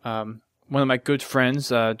 So, one of my good friends,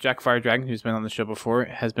 Jack Fire Dragon, who's been on the show before,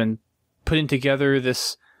 has been putting together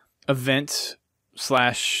this event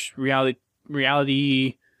 /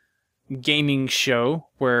 reality gaming show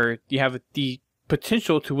where you have the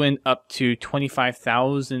potential to win up to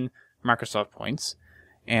 25,000 Microsoft points.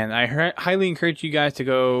 And I highly encourage you guys to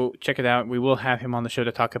go check it out. We will have him on the show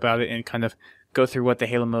to talk about it and kind of go through what the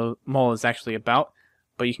Halo Mole is actually about.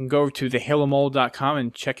 But you can go over to thehalomole.com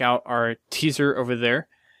and check out our teaser over there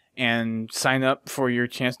and sign up for your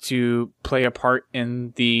chance to play a part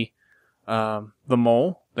in the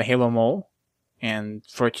mole, the Halo Mole, and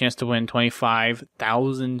for a chance to win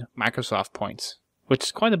 25,000 Microsoft points, which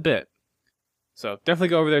is quite a bit. So definitely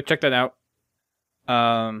go over there, check that out.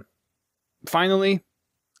 Finally,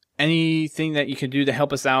 anything that you can do to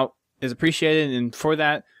help us out is appreciated, and for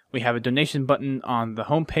that, we have a donation button on the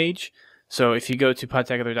homepage. So if you go to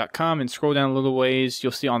podtacular.com and scroll down a little ways,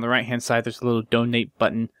 you'll see on the right-hand side there's a little donate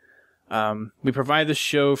button. We provide the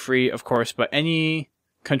show free, of course, but any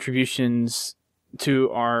contributions to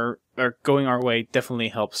our going our way definitely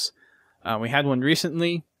helps. We had one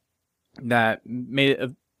recently that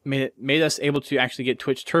made us able to actually get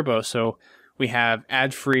Twitch Turbo, so we have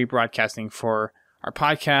ad-free broadcasting for our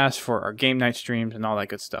podcast, for our game night streams, and all that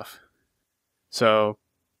good stuff. So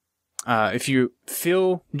if you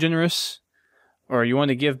feel generous or you want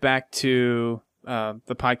to give back to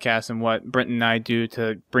the podcast and what Brent and I do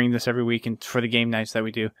to bring this every week and for the game nights that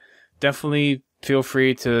we do, definitely feel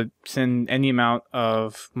free to send any amount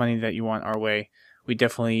of money that you want our way. We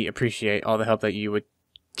definitely appreciate all the help that you would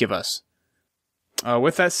give us.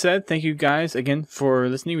 With that said, thank you guys again for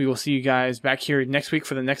listening. We will see you guys back here next week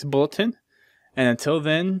for the next bulletin. And until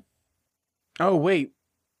then... Oh, wait.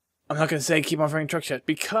 I'm not going to say keep on firing truck yet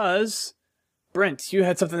because... Brent, you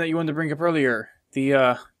had something that you wanted to bring up earlier.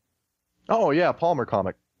 Oh, yeah, Palmer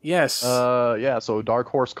comic. Yes. So Dark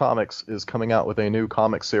Horse Comics is coming out with a new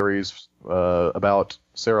comic series about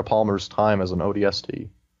Sarah Palmer's time as an ODST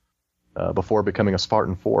before becoming a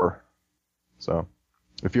Spartan 4. So,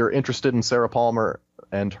 if you're interested in Sarah Palmer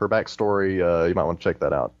and her backstory, you might want to check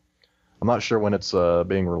that out. I'm not sure when it's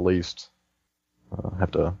being released.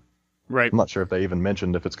 Right. I'm not sure if they even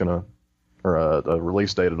mentioned if it's gonna or a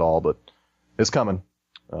release date at all, but it's coming.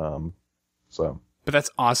 But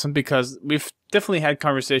that's awesome because we've definitely had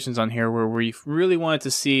conversations on here where we really wanted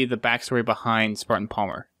to see the backstory behind Spartan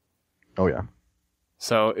Palmer. Oh yeah.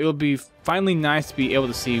 So it'll be finally nice to be able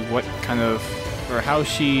to see what kind of, or how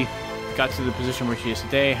she got to the position where she is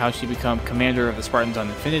today, how she became commander of the Spartans on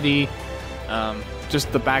Infinity.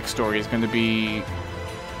 Just the backstory is going to be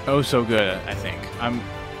oh so good, I think.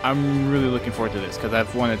 I'm really looking forward to this because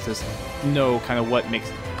I've wanted to know kind of what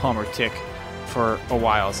makes Palmer tick for a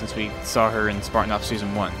while since we saw her in Spartan Ops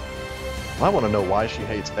Season 1. I want to know why she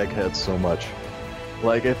hates eggheads so much.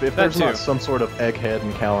 Like, if there's not some sort of egghead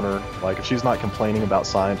encounter, like if she's not complaining about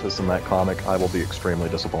scientists in that comic, I will be extremely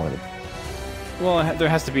disappointed. Well, there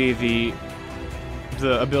has to be the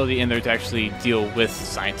ability in there to actually deal with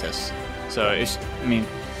scientists. So,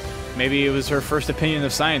 maybe it was her first opinion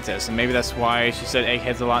of scientists, and maybe that's why she said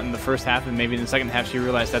eggheads a lot in the first half, and maybe in the second half she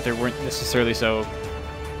realized that they weren't necessarily so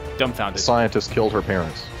dumbfounded. Scientists killed her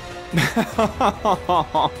parents.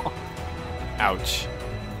 Ouch.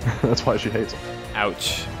 That's why she hates them.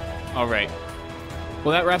 Ouch. Alright.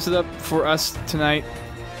 Well, that wraps it up for us tonight.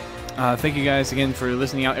 Thank you guys again for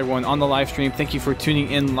listening out, everyone on the live stream. Thank you for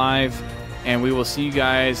tuning in live, and we will see you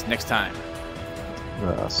guys next time.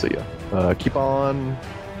 See ya. Keep on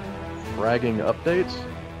fragging updates.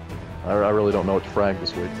 I really don't know what to frag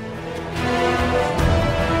this week.